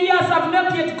so many years, I've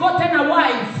not yet gotten a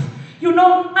wife. You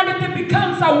know, and it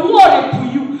becomes a worry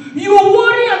to you. You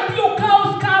worry until your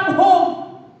cows come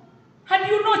home. And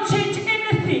you not change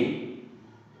anything.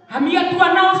 I'm here to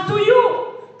announce to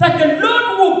you that the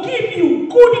Lord will give you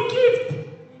good gift.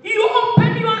 You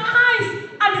open your eyes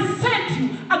and send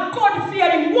you a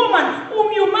God-fearing woman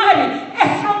whom you marry.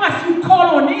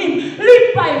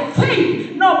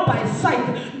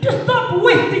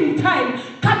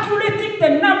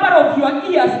 the number of your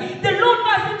years. The Lord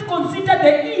doesn't consider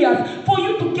the years for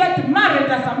you to get married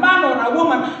as a man or a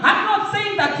woman. I'm not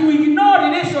saying that you ignore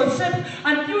relationships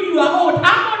until you are old.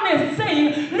 I'm only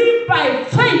saying live by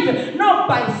faith, not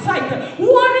by sight.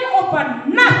 Worry over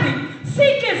nothing.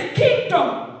 Seek his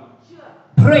kingdom.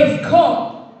 Praise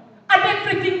God. And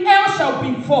everything else shall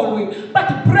be following.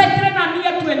 But brethren, I'm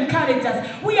here to encourage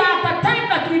us. We are at a time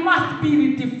that we must be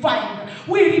redefined.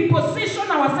 We reposition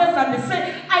ourselves and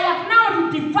say, I have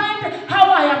now redefined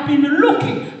how I have been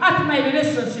looking at my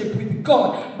relationship with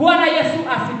God. Bwana Yesu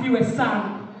asifiwe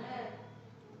sana.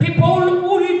 People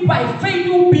who live by faith,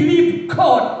 who believe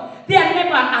God, they are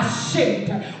never ashamed.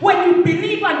 When you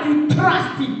believe and you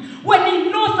trust him, when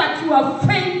he knows that you have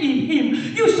faith in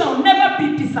him, you shall never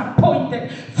be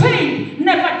disappointed. Faith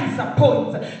never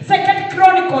disappoints. 2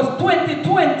 Chronicles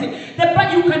 20:20.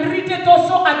 You can read it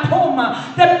also at home.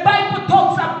 The Bible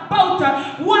talks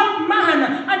about one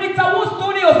man, and it's a whole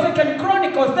story of 2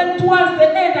 Chronicles. Then towards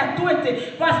the end at 20,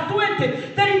 verse 20,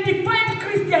 the redefined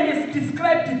Christian is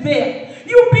described there.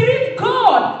 You believe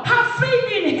God, have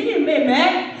faith in him,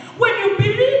 amen. When you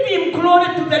believe him,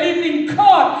 glory to the living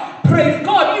God, praise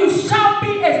God, you shall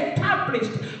be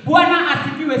established. Bwana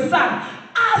asifiwe sana.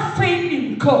 Have faith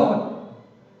in God.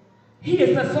 He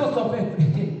is the source of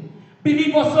everything.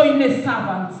 Believe also in his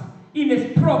servants, in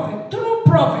his prophets, true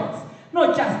prophets,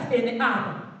 not just any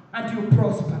other, and you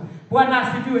prosper. Bwana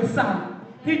asifiwe sana.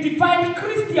 The defined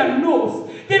Christian knows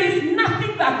there is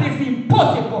nothing that is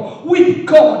impossible with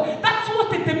God. That's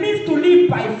what it means to live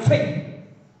by faith.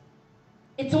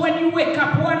 It's when you wake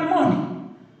up one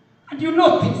morning and you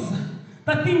notice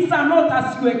that things are not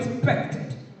as you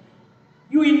expected.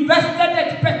 You invested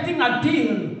expecting a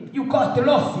deal, you got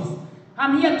losses.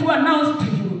 I'm here to announce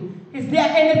to you, is there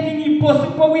anything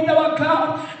impossible with our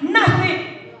God? Nothing.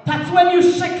 That's when you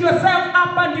shake yourself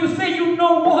up and you say, you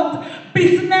know what?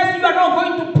 Business, you are not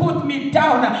going to put me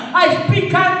down. I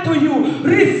speak unto you.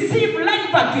 Receive life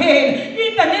again.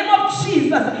 In the name of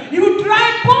Jesus. You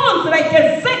dry bones like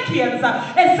Ezekiel's.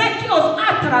 Ezekiel's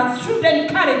utterance should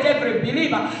encourage every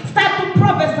believer. Start to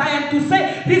prophesy and to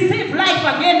say, receive life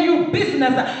again, you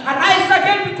business. Arise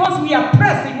again because we are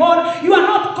pressing on. You are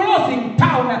not closing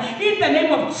down. In the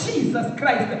name of Jesus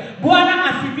Christ. Bwana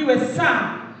asifiwe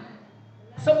sana.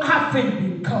 So have faith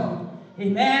in God.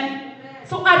 Amen.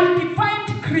 So a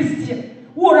redefined Christian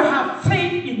will have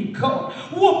faith in God,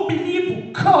 will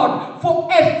believe God for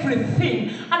everything.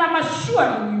 And I'm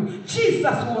assuring you,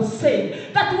 Jesus will say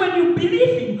that when you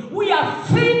believe him, we have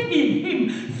faith in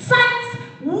him. Signs,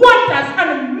 wonders,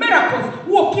 and miracles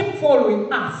will keep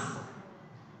following us.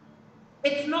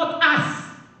 It's not us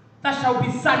that shall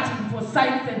be searching for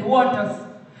signs and wonders.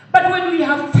 But when we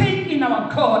have faith in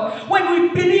our God, when we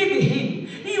believe in him,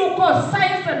 he will cause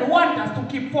signs and wonders to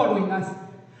keep following us.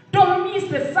 Don't miss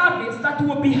the service that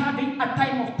we'll be having a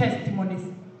time of testimonies.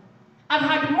 I've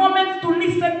had moments to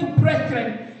listen to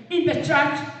brethren in the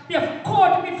church. They have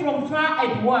called me from far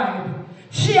and wide,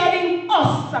 sharing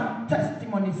awesome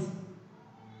testimonies.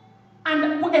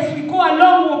 And as we go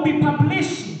along, we'll be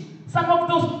publishing some of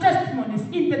those testimonies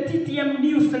in the TTM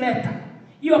newsletter.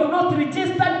 You have not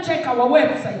registered, check our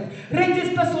website.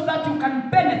 Register so that you can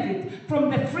benefit from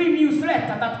the free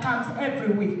newsletter that comes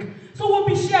every week. So we'll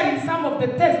be sharing some of the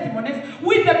testimonies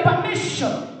with the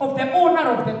permission of the owner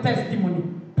of the testimony.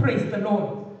 Praise the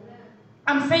Lord.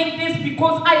 I'm saying this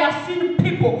because I have seen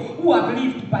people who have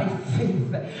lived by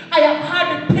faith. I have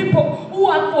had people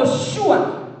who have for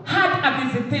sure had a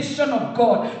visitation of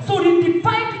God. So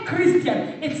redefined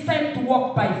Christian, it's time to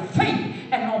walk by faith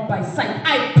and not by sight.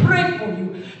 I pray for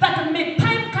you that may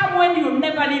time come when you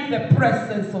never leave the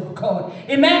presence of God.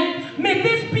 Amen. May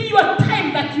this be your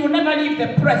time that you never leave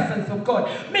the presence of God.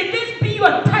 May this be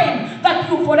your time that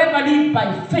you forever live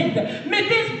by faith. May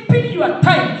this be your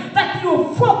time that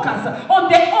you focus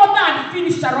on the author and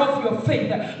finisher of your faith.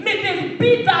 May this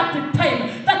be that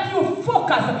time that you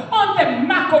focus on the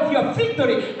mark of your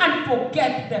victory and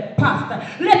forget the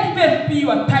past. Let this be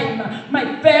your time,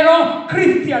 my fellow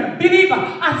Christian believer,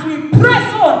 as we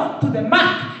press on to the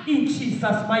mark in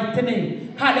Jesus' mighty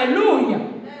name. Hallelujah.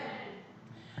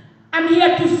 I'm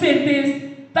here to say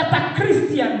this, that a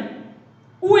Christian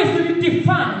who is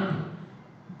redefined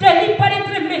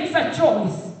deliberately makes a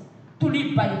choice to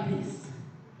live by this.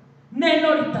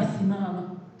 Neno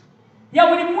litasimama. Ya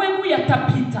ulimwengu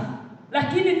yatapita,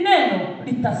 lakini neno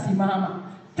litasimama.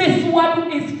 This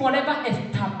word is forever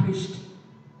established.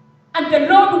 And the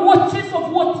Lord watches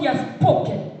of what he has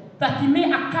spoken, that he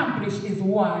may accomplish his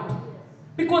word.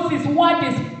 Because his word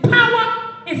is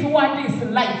power, his word is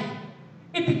life.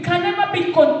 It can never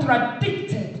be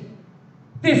contradicted,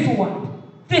 this word.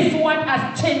 This word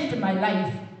has changed my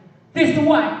life. This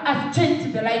word has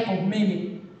changed the life of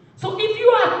many. So if you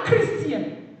are a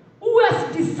Christian who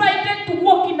has decided to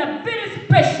walk in a very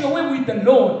special way with the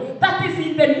Lord, that is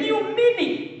in the new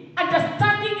meaning,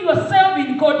 understanding yourself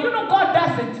in God. You know, God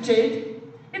doesn't change.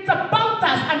 It's about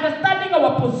us understanding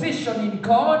our position in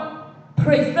God.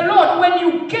 Praise the Lord. When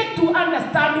you get to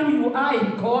understand who you are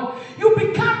in God, you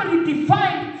become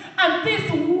redefined, and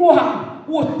this word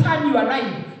will turn your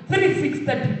life 360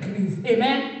 degrees.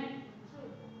 Amen.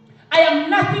 I am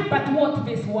nothing but what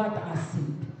this word has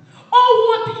said. All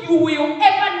what you will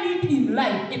ever need in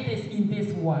life, it is in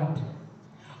this word.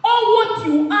 All what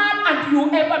you are and you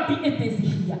will ever be, it is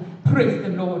here. Praise the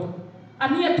Lord.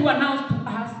 I'm here to announce to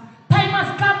us, time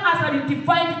has come as a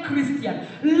redefined Christian.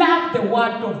 Love the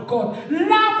word of God.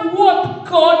 Love what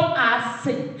God has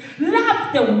said.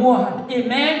 Love the word.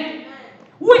 Amen.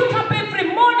 Wake up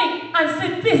every morning and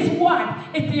say, this word,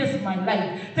 it is my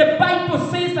life. The Bible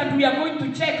says, and we are going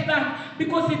to check that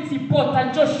because it's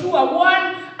important. Joshua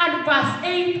 1 and verse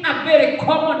 8, a very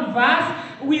common verse.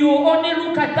 We will only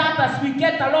look at that as we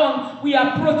get along. We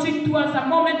are approaching towards a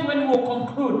moment when we will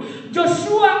conclude.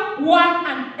 Joshua 1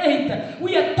 and 8.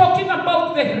 We are talking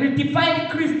about the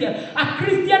redefined Christian. A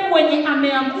Christian mwenye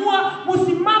ameamua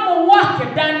msimamo wake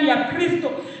ndani ya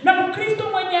Kristo. Na Mkristo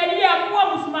mwenye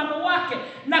aliyeamua msimamo wake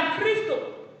na Kristo,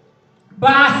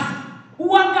 basi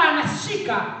huanga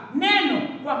anashika neno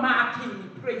kwa makini.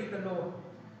 Praise the Lord.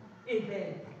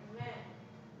 Amen.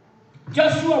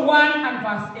 Joshua 1 and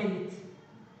verse 8.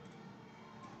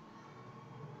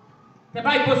 The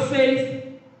Bible says,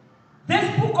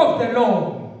 this book of the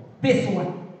law, this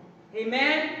one.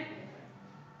 Amen.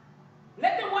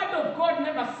 Let the word of God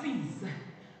never cease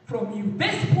from you.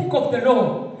 This book of the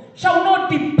law shall not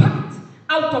depart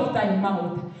out of thy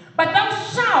mouth, but thou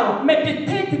shalt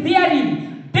meditate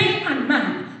therein day and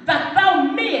night, that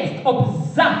thou mayest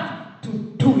observe to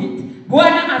do it.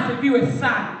 Bwana asifiwe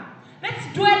sana. Let's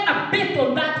dwell a bit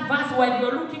on that verse while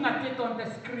you're looking at it on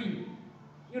the screen.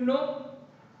 You know,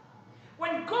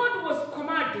 when God was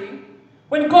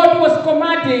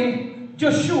commanding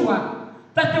Joshua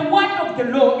that the word of the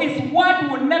law, his word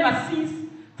will never cease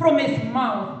from his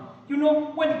mouth. You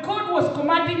know, when God was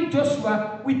commanding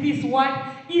Joshua with his word,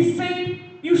 he said,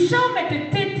 you shall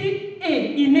meditate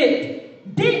in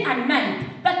it day and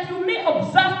night, that you may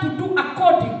observe to do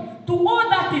according to all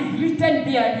that is written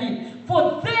therein.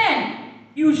 For then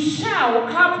you shall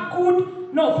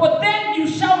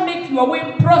make your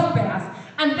way prosperous,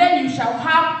 and then you shall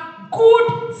have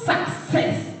good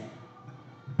success.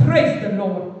 Praise the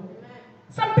Lord.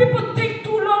 Some people take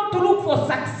too long to look for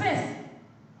success.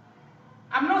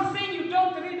 I'm not saying you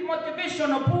don't read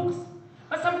motivational books,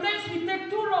 but sometimes we take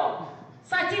too long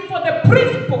searching for the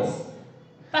principles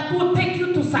that will take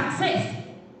you to success.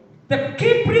 The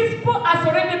key principle has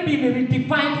already been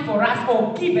redefined for us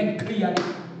or given clearly.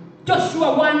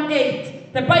 Joshua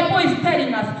 1:8. The Bible is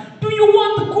telling us, do you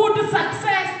want good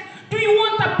success? Do you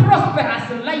want a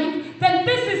prosperous life? Then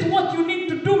this is what you need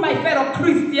to do, my fellow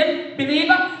Christian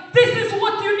believer. This is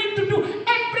what you need to do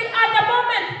every other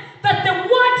moment, that the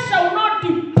word shall not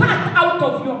depart out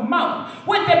of your mouth.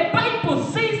 When the Bible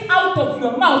says out of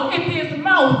your mouth, it is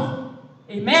mouth.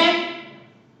 Amen.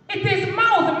 It is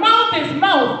mouth. Mouth is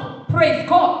mouth. Praise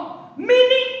God.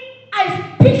 Meaning,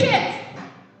 I speak it.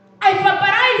 I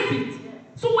verbalize it.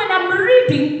 So when I'm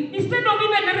reading, instead of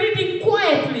even reading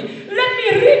quietly, let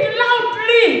me read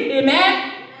loudly.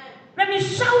 Amen. Let me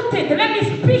shout it. Let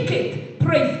me speak it.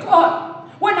 Praise God.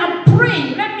 When I'm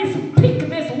praying, let me speak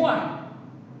this word.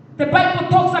 The Bible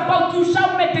talks about you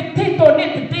shall meditate on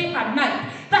it day and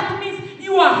night. That means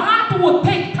your heart will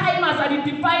take time as a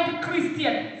redefined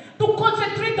Christian to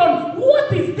concentrate on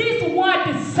what is this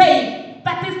word saying.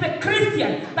 That is the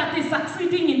Christian that is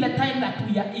succeeding in the time that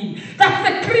we are in. That's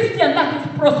the Christian that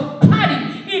is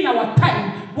prospering in our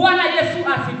time. Bwana Yesu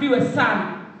asifiwe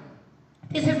sana.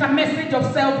 This is a message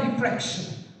of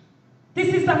self-reflection.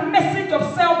 This is a message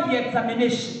of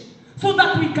self-examination, so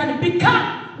that we can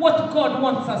become what God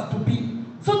wants us to be,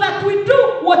 so that we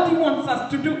do what He wants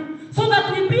us to do, so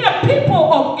that we be a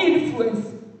people of influence.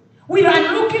 We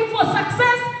are looking for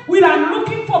success. We are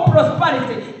looking for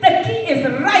prosperity. The key is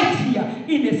right here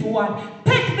in His word.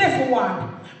 Take this word,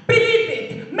 believe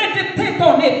it, meditate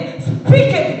on it,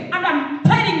 speak it, and I'm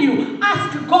telling you,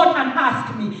 ask God and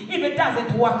ask me if it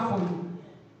doesn't work for you.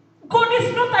 God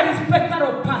is not a respecter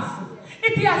of persons.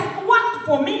 It has worked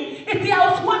for me. It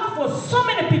has worked for so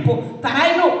many people that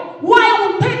I know.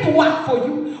 Why would it work for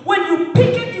you? When you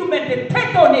pick it, you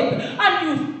meditate on it, and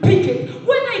you speak it.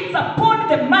 Whether it's upon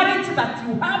the marriage that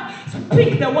you have,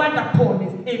 speak the word upon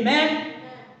it. Amen.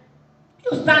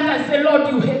 You stand and say,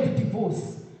 Lord, you hate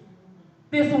divorce.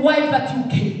 This wife that you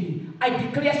gave me, I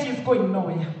declare she's going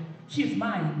nowhere. She's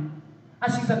mine.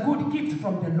 And she's a good gift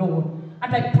from the Lord.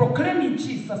 And I proclaim in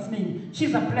Jesus' name,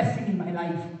 she's a blessing in my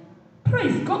life.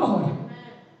 Praise God.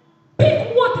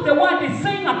 Pick what the word is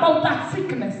saying about that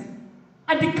sickness.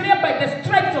 I declare by the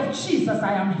stripes of Jesus,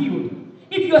 I am healed.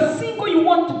 If you're single, you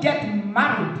want to get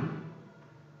married,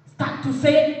 start to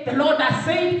say, the Lord has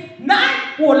said, none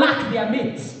will lack their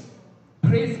mates.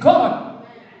 Praise God.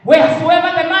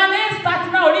 Wheresoever the man is,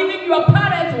 start now leaving your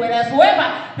parents.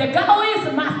 Wheresoever the girl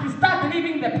is, must start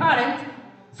leaving the parents,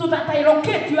 so that I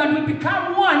locate you and we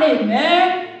become one.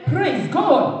 Amen. Praise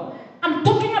God. I'm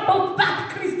talking about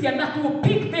that Christian that will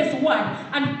pick this word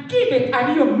and give it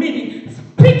a real meaning.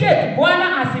 Speak it,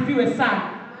 Bwana, as if you were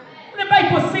son. The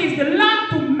Bible says, learn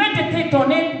to meditate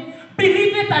on it,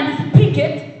 believe it and speak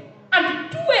it,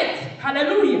 and do it.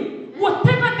 Hallelujah.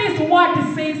 Whatever this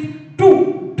word says,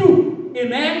 do.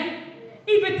 Amen.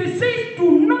 If it says,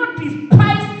 do not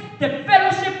despise the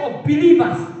fellowship of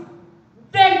believers,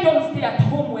 then don't stay at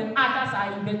home when others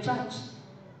are in the church.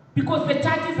 Because the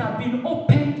churches have been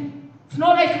opened. It's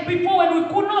not like before when we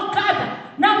could not gather.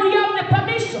 Now we have the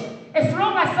permission. As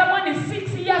long as someone is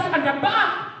 6 years and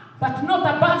above, but not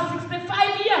above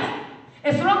 65 years.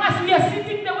 As long as we are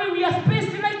sitting the way we are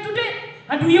spaced like today,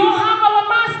 and we all have our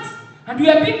masks, and we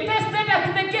are being tested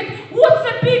at the gate. What's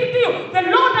the big deal? The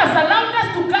Lord has allowed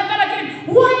us to gather again.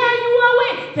 Why are you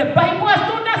away? The Bible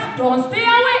has told us, don't stay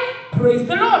away. Praise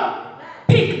the Lord.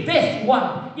 Pick this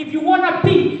one if you want to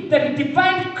be the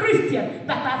redefined Christian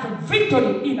that has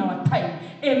victory in our time.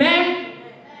 Amen.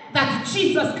 That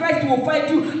Jesus Christ will find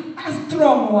you a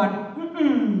strong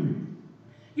one.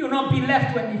 You'll not be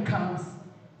left when he comes.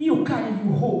 He'll carry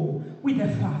you home with the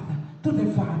Father, to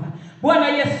the Father. Bwana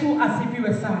Yesu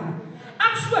asifiwe sana.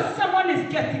 I'm sure someone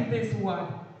is getting this word.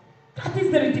 That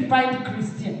is the redefined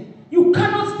Christian. You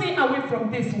cannot stay away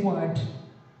from this word.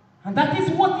 And that is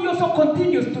what he also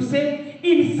continues to say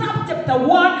in Psalm chapter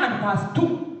 1 and verse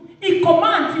 2. He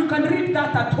commands, you can read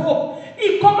that at home.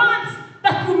 He commands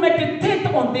that you meditate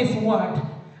on this word.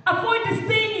 Avoid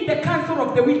staying in the counsel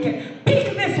of the wicked.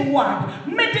 Pick this word.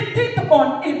 Meditate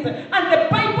on it. And the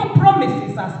Bible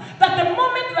promises us that the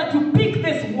moment that you pick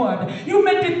this word, you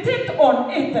meditate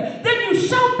on it, then you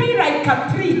shall be like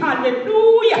a tree,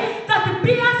 hallelujah, that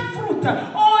bears fruit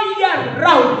all year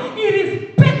round,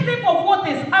 irrespective of what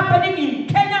is happening in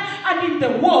Kenya and in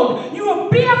the world. You will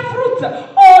bear fruit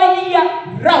all year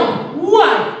round.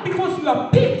 Why? Because you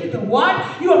have picked the word,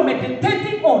 you are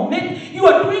meditating on it, you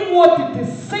are doing what it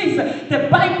says the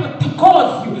Bible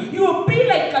calls you. You will be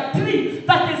like a tree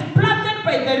that is planted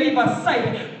by the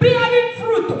riverside, bearing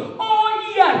fruit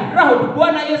all year round.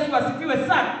 Bwana Yesu asifiwe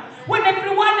sana. When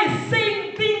everyone is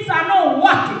saying things are not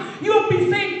working, you will be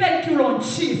saying, thank you, Lord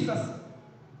Jesus.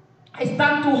 I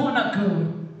stand to honor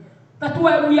God that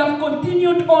while we have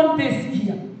continued on this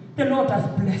year, the Lord has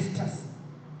blessed us.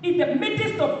 In the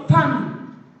midst of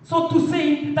famine, so to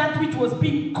say, that which was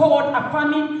being called a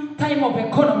famine time of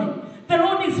economy, the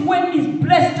Lord is when He's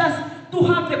blessed us to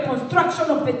have the construction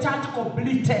of the church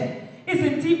completed.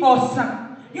 Isn't He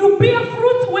awesome? You bear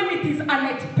fruit when it is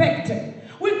unexpected.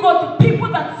 We got people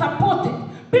that supported,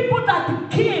 people that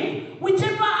gave,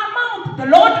 whichever amount, the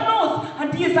Lord knows,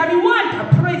 and He is a rewarder.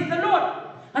 Praise the Lord.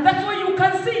 And that's why you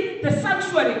can see the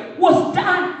sanctuary was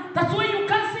done. That's why you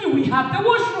can see we have the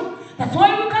washroom. That's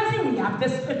why you can see we have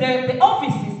the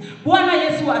offices. Bwana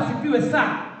Yesu asifiwe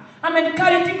sana. I'm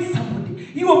encouraging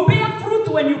somebody. You will bear fruit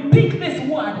when you pick this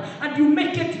word and you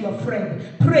make it your friend.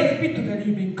 Praise be to the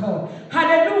living God.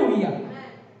 Hallelujah.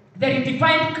 The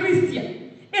redefined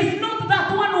Christian is not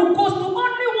that one who goes to only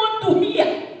want to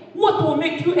hear what will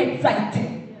make you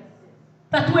excited.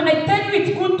 That when I tell you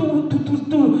it's good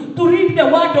to read the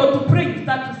word or to pray, you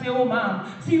start to say, oh ma'am,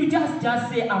 see you just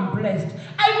say I'm blessed.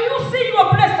 I will say you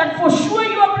are blessed, and for sure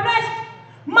you are blessed.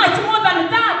 Much more than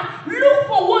that, look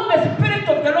for what the Spirit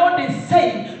of the Lord is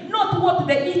saying, not what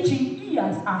the itching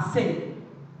ears are saying.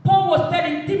 Paul was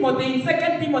telling Timothy in 2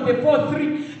 Timothy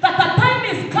 4:3 that a time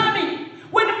is coming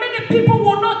when many people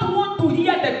will not want to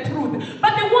hear the truth,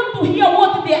 but they want to hear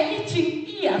what their itching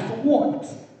ears want.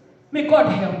 May God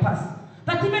help us.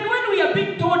 That even when we are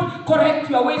being told, correct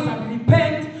your ways and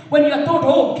repent, when you are told,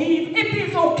 oh, give, it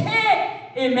is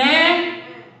okay. Amen.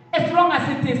 As long as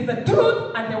it is the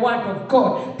truth and the word of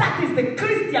God. That is the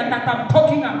Christian that I'm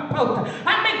talking about.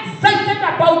 I'm excited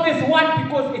about this one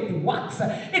because it works.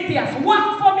 It has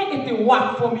worked for me, it will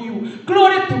work for you.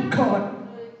 Glory to God.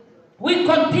 We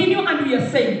continue and we are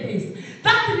saying this.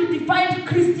 That redefined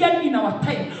Christian in our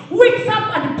time wakes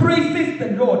up and praises the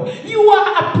Lord. You are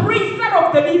a praiser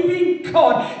of the living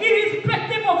God,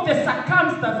 irrespective of the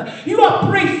circumstances. You are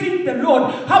praising the Lord.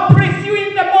 I praise you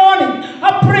in the morning.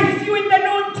 I praise you in the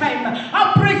noontime.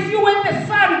 I praise you when the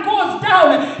sun goes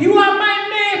down. You are my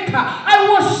maker. I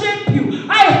worship you.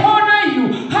 I honor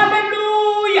you.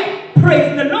 Hallelujah.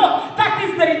 Praise the Lord. That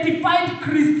is the redefined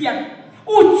Christian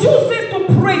who chooses to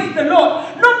praise the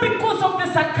Lord, not because of the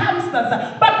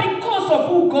circumstance, but because of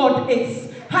who God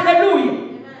is. Hallelujah.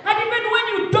 And even when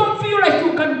you don't feel like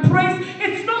you can praise,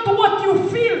 it's not what you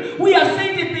feel. We are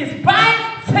saying it is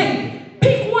by faith.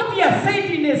 Pick what he has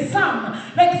said in a psalm.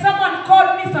 Like someone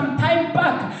called me some time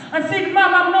back and said,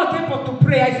 Mom, I'm not able to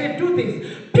pray. I said, do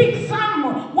this. Pick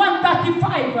Psalm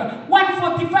 135,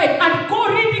 145, and go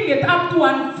reading it up to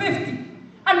 150.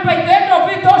 And by the end of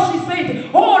it all, she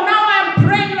said, oh, now I'm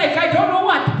praying like I don't know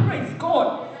what. Praise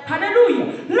God. Hallelujah.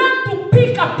 Learn to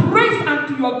pick a praise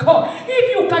unto your God.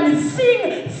 If you can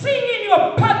sing, sing in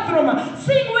your bathroom,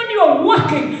 sing when you are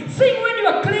working, sing when you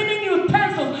are cleaning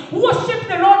utensils, worship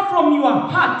the Lord from your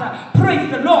heart. Praise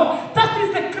the Lord. That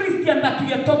is the Christian that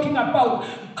we are talking about.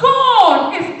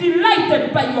 God is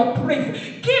delighted by your praise.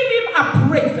 Give him a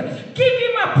praise. Give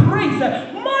him a praise.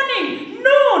 Morning,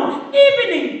 noon,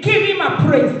 evening, give him a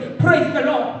praise. Praise the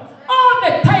Lord. All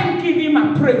the time, give him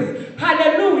a praise.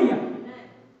 Hallelujah.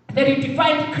 The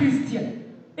redefined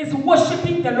Christian is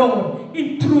worshiping the Lord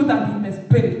in truth and in the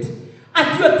spirit.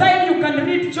 At your time, you can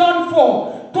read John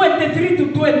 4, 23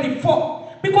 to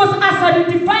 24. Because as a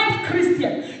redefined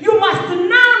Christian, you must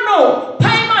now know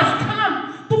time has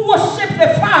come to worship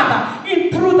the Father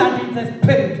in truth and in the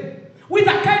spirit. With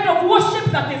a kind of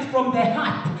worship that is from the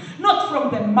heart, not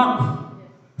from the mouth.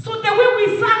 So the way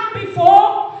we sang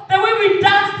before, the way we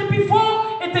danced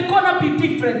before, it's going to be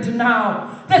different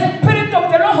now. The Spirit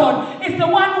of the Lord is the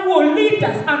one who will lead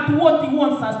us unto what he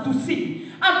wants us to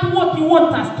see, and to what he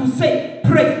wants us to say.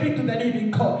 Praise be to the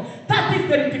living God. That is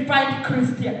the redefined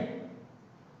Christian.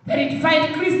 The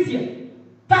redefined Christian.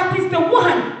 That is the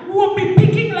one who will be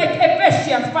picking like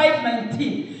Ephesians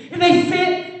 5:19. They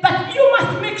say that you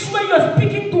must make sure you're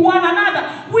speaking to one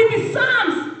another with the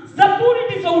psalms. Zaburi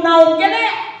ndizo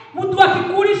unaongelea. Mtu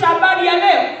akikuuliza habari ya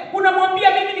leo, unamwambia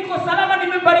mimi niko salama,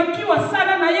 nimebarikiwa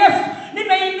sana na Yesu,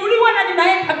 nimeinuliwa na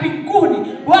ninaenda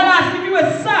mbinguni. Bwana asifiwe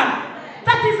sana.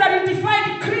 That is a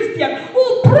redefined Christian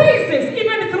who praises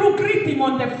even through greeting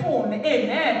on the phone.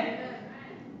 Amen.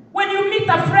 When you meet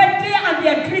a friend there and they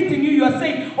are greeting you, you are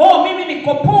saying, oh, mimi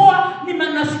niko poa,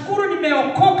 nashukuru,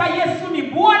 nimeokoka, Yesu ni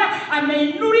Bwana,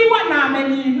 ameinuliwa na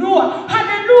ameniinua.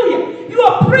 Hallelujah. You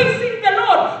are praising the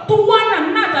Lord to one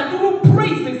another through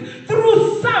praises,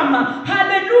 through psalm,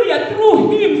 hallelujah,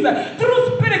 through hymns,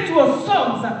 through spiritual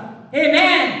songs.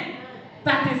 Amen.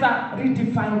 That is a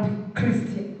redefined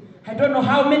Christian. I don't know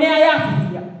how many I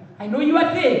have here. I know you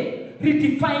are there.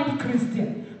 Redefined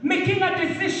Christian. Making a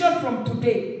decision from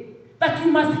today that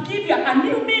you must give a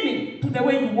new meaning to the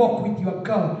way you walk with your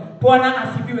God. Bwana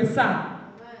asifiwe sana.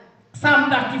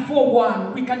 Psalm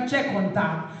 34:1. We can check on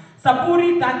that.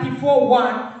 Zaburi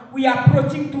 34:1. We are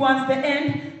approaching towards the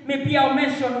end. Maybe I'll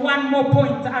mention one more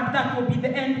point, and that will be the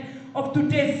end of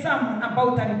today's sermon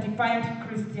about a redefined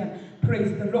Christian.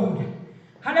 Praise the Lord.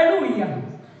 Hallelujah.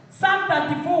 Psalm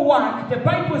 34:1. The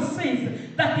Bible says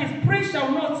that his praise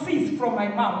shall not cease from my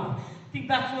mouth. I think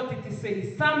that's what it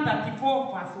says. Psalm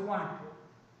 34:1.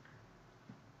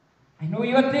 I know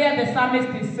you're there. The psalmist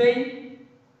is saying,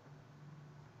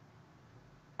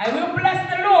 I will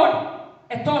bless the Lord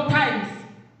at all times.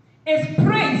 His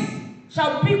praise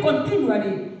shall be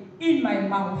continually in my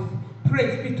mouth.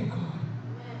 Praise be to God.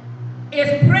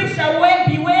 His praise shall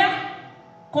be where?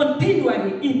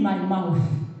 Continually in my mouth.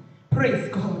 Praise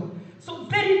God. So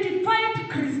very defined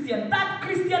Christian, that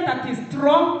Christian that is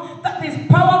strong, that is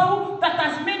powerful, that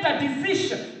has made a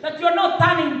decision, that you're not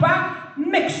turning back,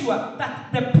 make sure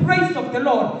that the praise of the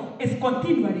Lord is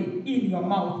continually in your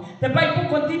mouth. The Bible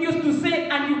continues to say,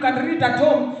 and you can read at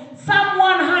home, Psalm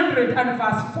 100 and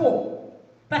verse 4,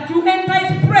 that you enter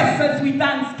his presence with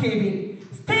thanksgiving,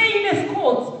 stay in his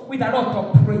courts with a lot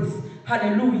of praise.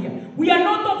 Hallelujah. We are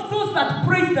not of those that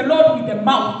praise the Lord with the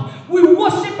mouth. We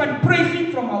worship and praise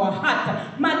him from our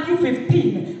heart. Matthew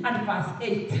 15 and verse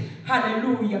 8.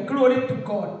 Hallelujah. Glory to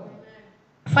God.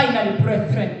 Finally,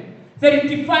 brethren, the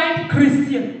redefined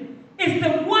Christian is the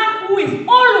one who is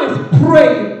always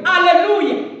praying.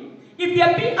 Hallelujah. If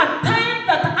there be a time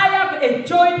that I have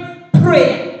enjoyed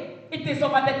prayer, it is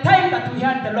over the time that we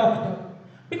had the lockdown.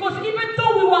 Because even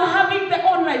though we were having the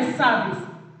online service,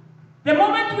 the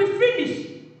moment we finished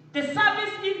the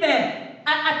service in the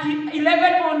at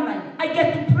 11 online, I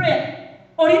get to pray.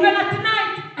 Or even at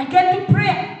night, I get to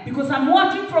pray because I'm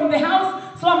working from the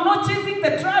house, so I'm not chasing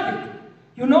the traffic.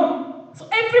 You know? So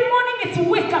every morning it's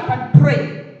wake up and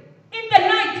pray. In the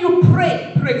night you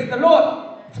pray. Praise the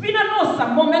Lord. It's been an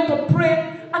awesome moment of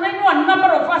prayer. And I know a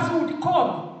number of us would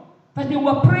call that they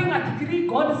were praying at 3.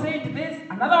 God said this.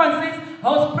 Another one says, I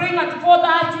was praying at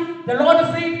 4:30. The Lord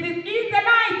said this. In the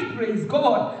night, praise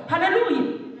God.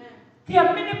 Hallelujah. There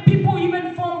are many people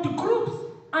even formed groups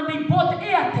and they bought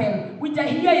Airtel, which I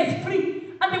hear is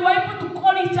free. And they were able to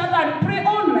call each other and pray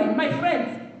online, my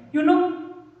friends. You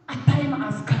know, a time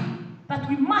has come that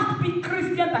we must be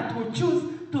Christians that will choose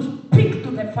to speak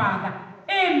to the Father.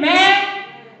 Amen.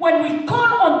 When we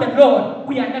call on the Lord,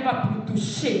 we are never put to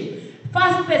shame.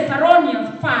 1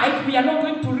 Thessalonians 5, we are not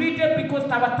going to read it because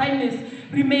our time is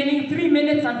remaining 3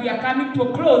 minutes and we are coming to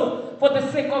a close for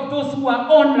the sake of those who are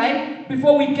online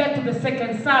before we get to the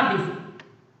second service.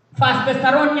 1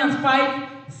 Thessalonians 5,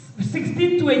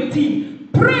 16 to 18.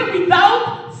 Pray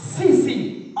without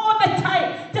ceasing. All the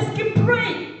time. Just keep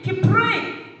praying. Keep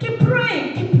praying. Keep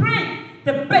praying. Keep praying.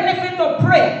 The benefit of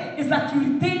prayer is that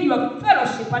you retain your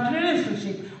fellowship and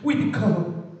relationship with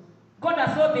God. God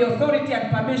has all the authority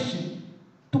and permission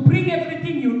to bring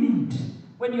everything you need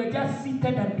when you're just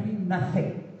seated and doing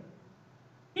nothing.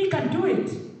 He can do it.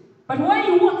 But why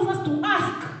he wants us to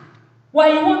ask,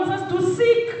 why he wants us to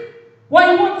seek,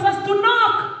 why he wants us to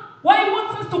knock, why he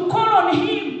wants us to call on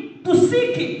him, to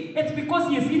seek him, it's because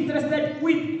he is interested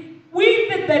with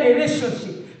the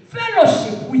relationship,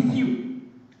 fellowship with you.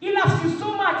 He loves you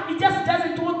so much, he just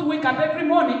doesn't want to wake up every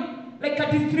morning like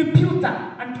a distributor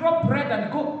and drop bread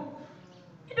and go.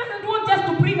 He doesn't want just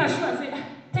to bring a shoe and say,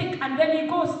 take, and then he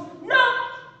goes. No,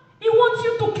 he wants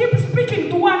you to keep speaking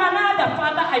to one another.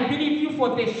 Father, I believe you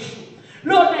for this shoe.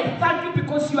 Lord, I thank you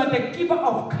because you are the giver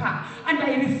of car, and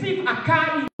I receive a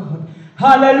car in God.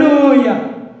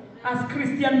 Hallelujah. As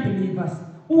Christian believers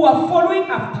who are following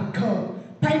after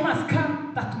God, time has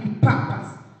come that we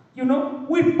purpose. You know,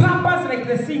 we purpose, like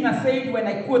the singer said when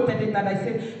I quoted it, and I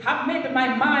said, I've made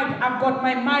my mind, I've got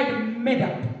my mind made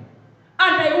up. And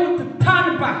I want to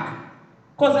turn back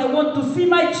because I want to see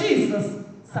my Jesus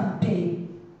someday.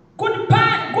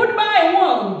 Goodbye, goodbye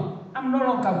world. I'm no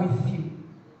longer with you.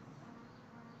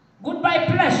 Goodbye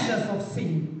pleasures of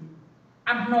sin.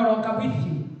 I'm no longer with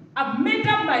you. I've made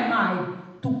up my mind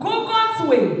to go God's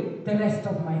way the rest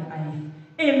of my life.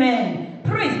 Amen.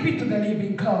 Praise be to the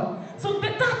living God. So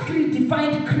that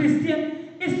redefined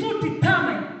Christian is so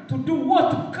determined to do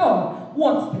what God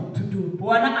wants them to do.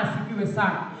 Bwana asifiwe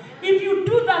sana. If you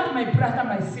do that, my brother,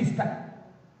 my sister,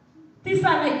 these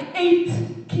are like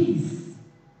 8 keys.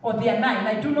 Or they are 9.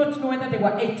 I do not know whether they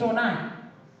were 8 or 9.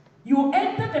 You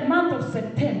enter the month of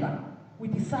September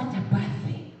with such a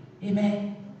birthday.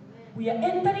 Amen. We are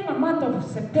entering a month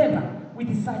of September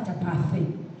with such a birthday.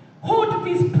 Hold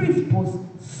these principles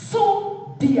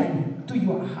so dearly to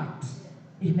your heart.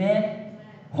 Amen.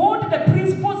 Hold the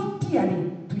principles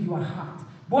dearly to your heart.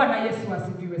 Bwana Yesu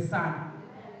asifiwe sana.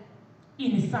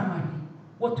 In summary,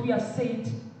 what we have said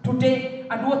today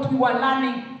and what we were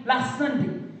learning last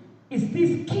Sunday is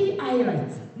these key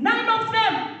highlights. 9 of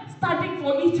them standing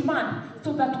for each month,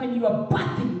 so that when you are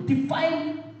birthing,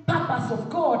 define purpose of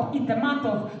God in the month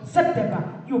of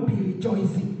September, you'll be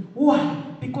rejoicing. Why?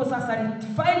 Because as a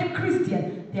redefined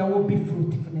Christian, there will be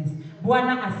fruitfulness.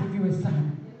 Bwana asifiwe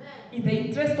sana. In the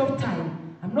interest of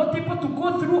time, I'm not able to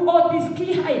go through all these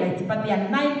key highlights, but there are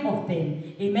 9 of them.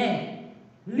 Amen.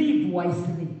 Live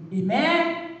wisely.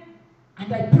 Amen.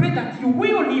 And I pray that you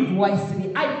will live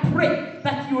wisely. I pray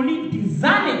that you live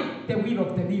discerning the will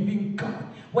of the living God.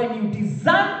 When you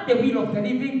discern the will of the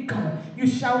living God, you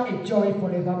shall enjoy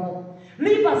forevermore.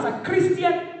 Live as a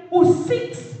Christian who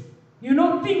seeks,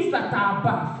 things that are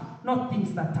above, not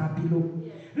things that are below.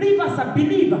 Live as a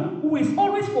believer who is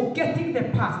always forgetting the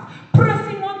past,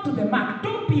 pressing on to the mark.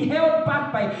 Don't be held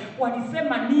back by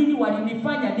walisema nini,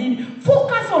 walinifanya nini.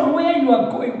 Focus on where you are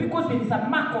going, because there is a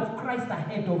mark of Christ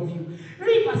ahead of you.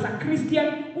 Live as a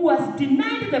Christian who has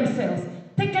denied themselves,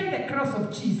 taken the cross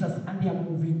of Jesus, and they are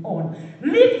moving on.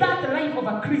 Live that life of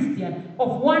a Christian,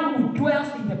 of one who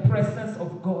dwells in the presence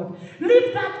of God.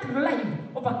 Live that life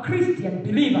of a Christian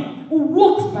believer who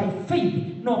walks by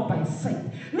faith, not by sight.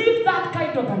 Live that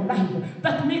kind of a life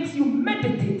that makes you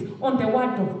meditate on the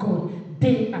word of God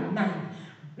day and night.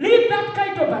 Live that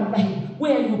kind of a life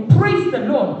where you praise the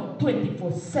Lord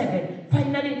 24/7.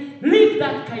 Finally, live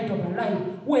that kind of a life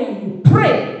where you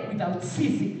pray without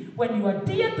ceasing. When you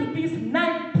adhere to these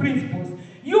 9 principles,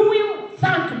 you will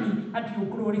thank me and you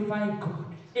glorify God.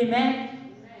 Amen.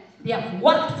 They have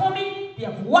worked for me. They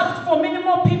have worked for many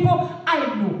more people.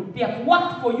 I know they have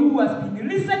worked for you who has been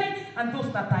listening and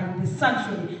those that are in the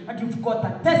sanctuary. And you've got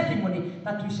a testimony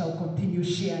that we shall continue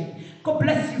sharing. God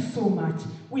bless you so much.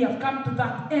 We have come to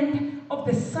that end of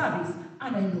the service,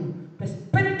 and I know the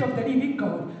Spirit of the living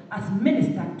God has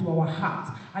ministered to our hearts.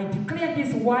 I declare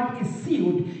this word is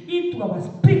sealed into our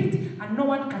spirit, and no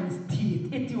one can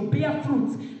steal it. It will bear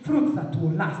fruits that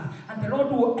will last. And the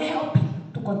Lord will help you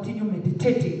to continue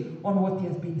meditating on what He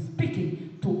has been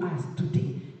speaking to us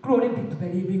today. Glory be to the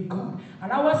living God.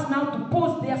 Allow us now to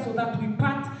pause there so that we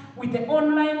part with the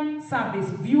online service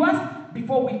viewers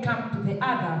before we come to the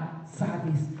other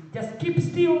service. Just keep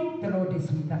still. The Lord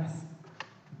is with us.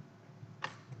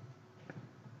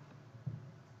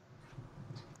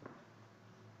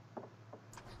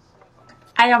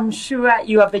 I am sure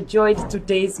you have enjoyed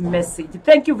today's message.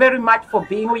 Thank you very much for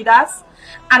being with us.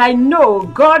 And I know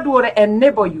God will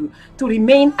enable you to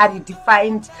remain a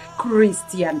redefined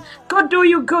Christian. God do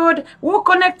you good. We'll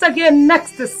connect again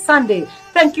next Sunday.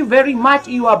 Thank you very much.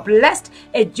 You are blessed.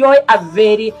 Enjoy a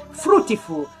very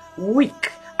fruitful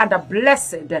week and a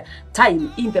blessed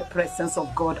time in the presence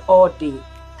of God all day.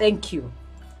 Thank you.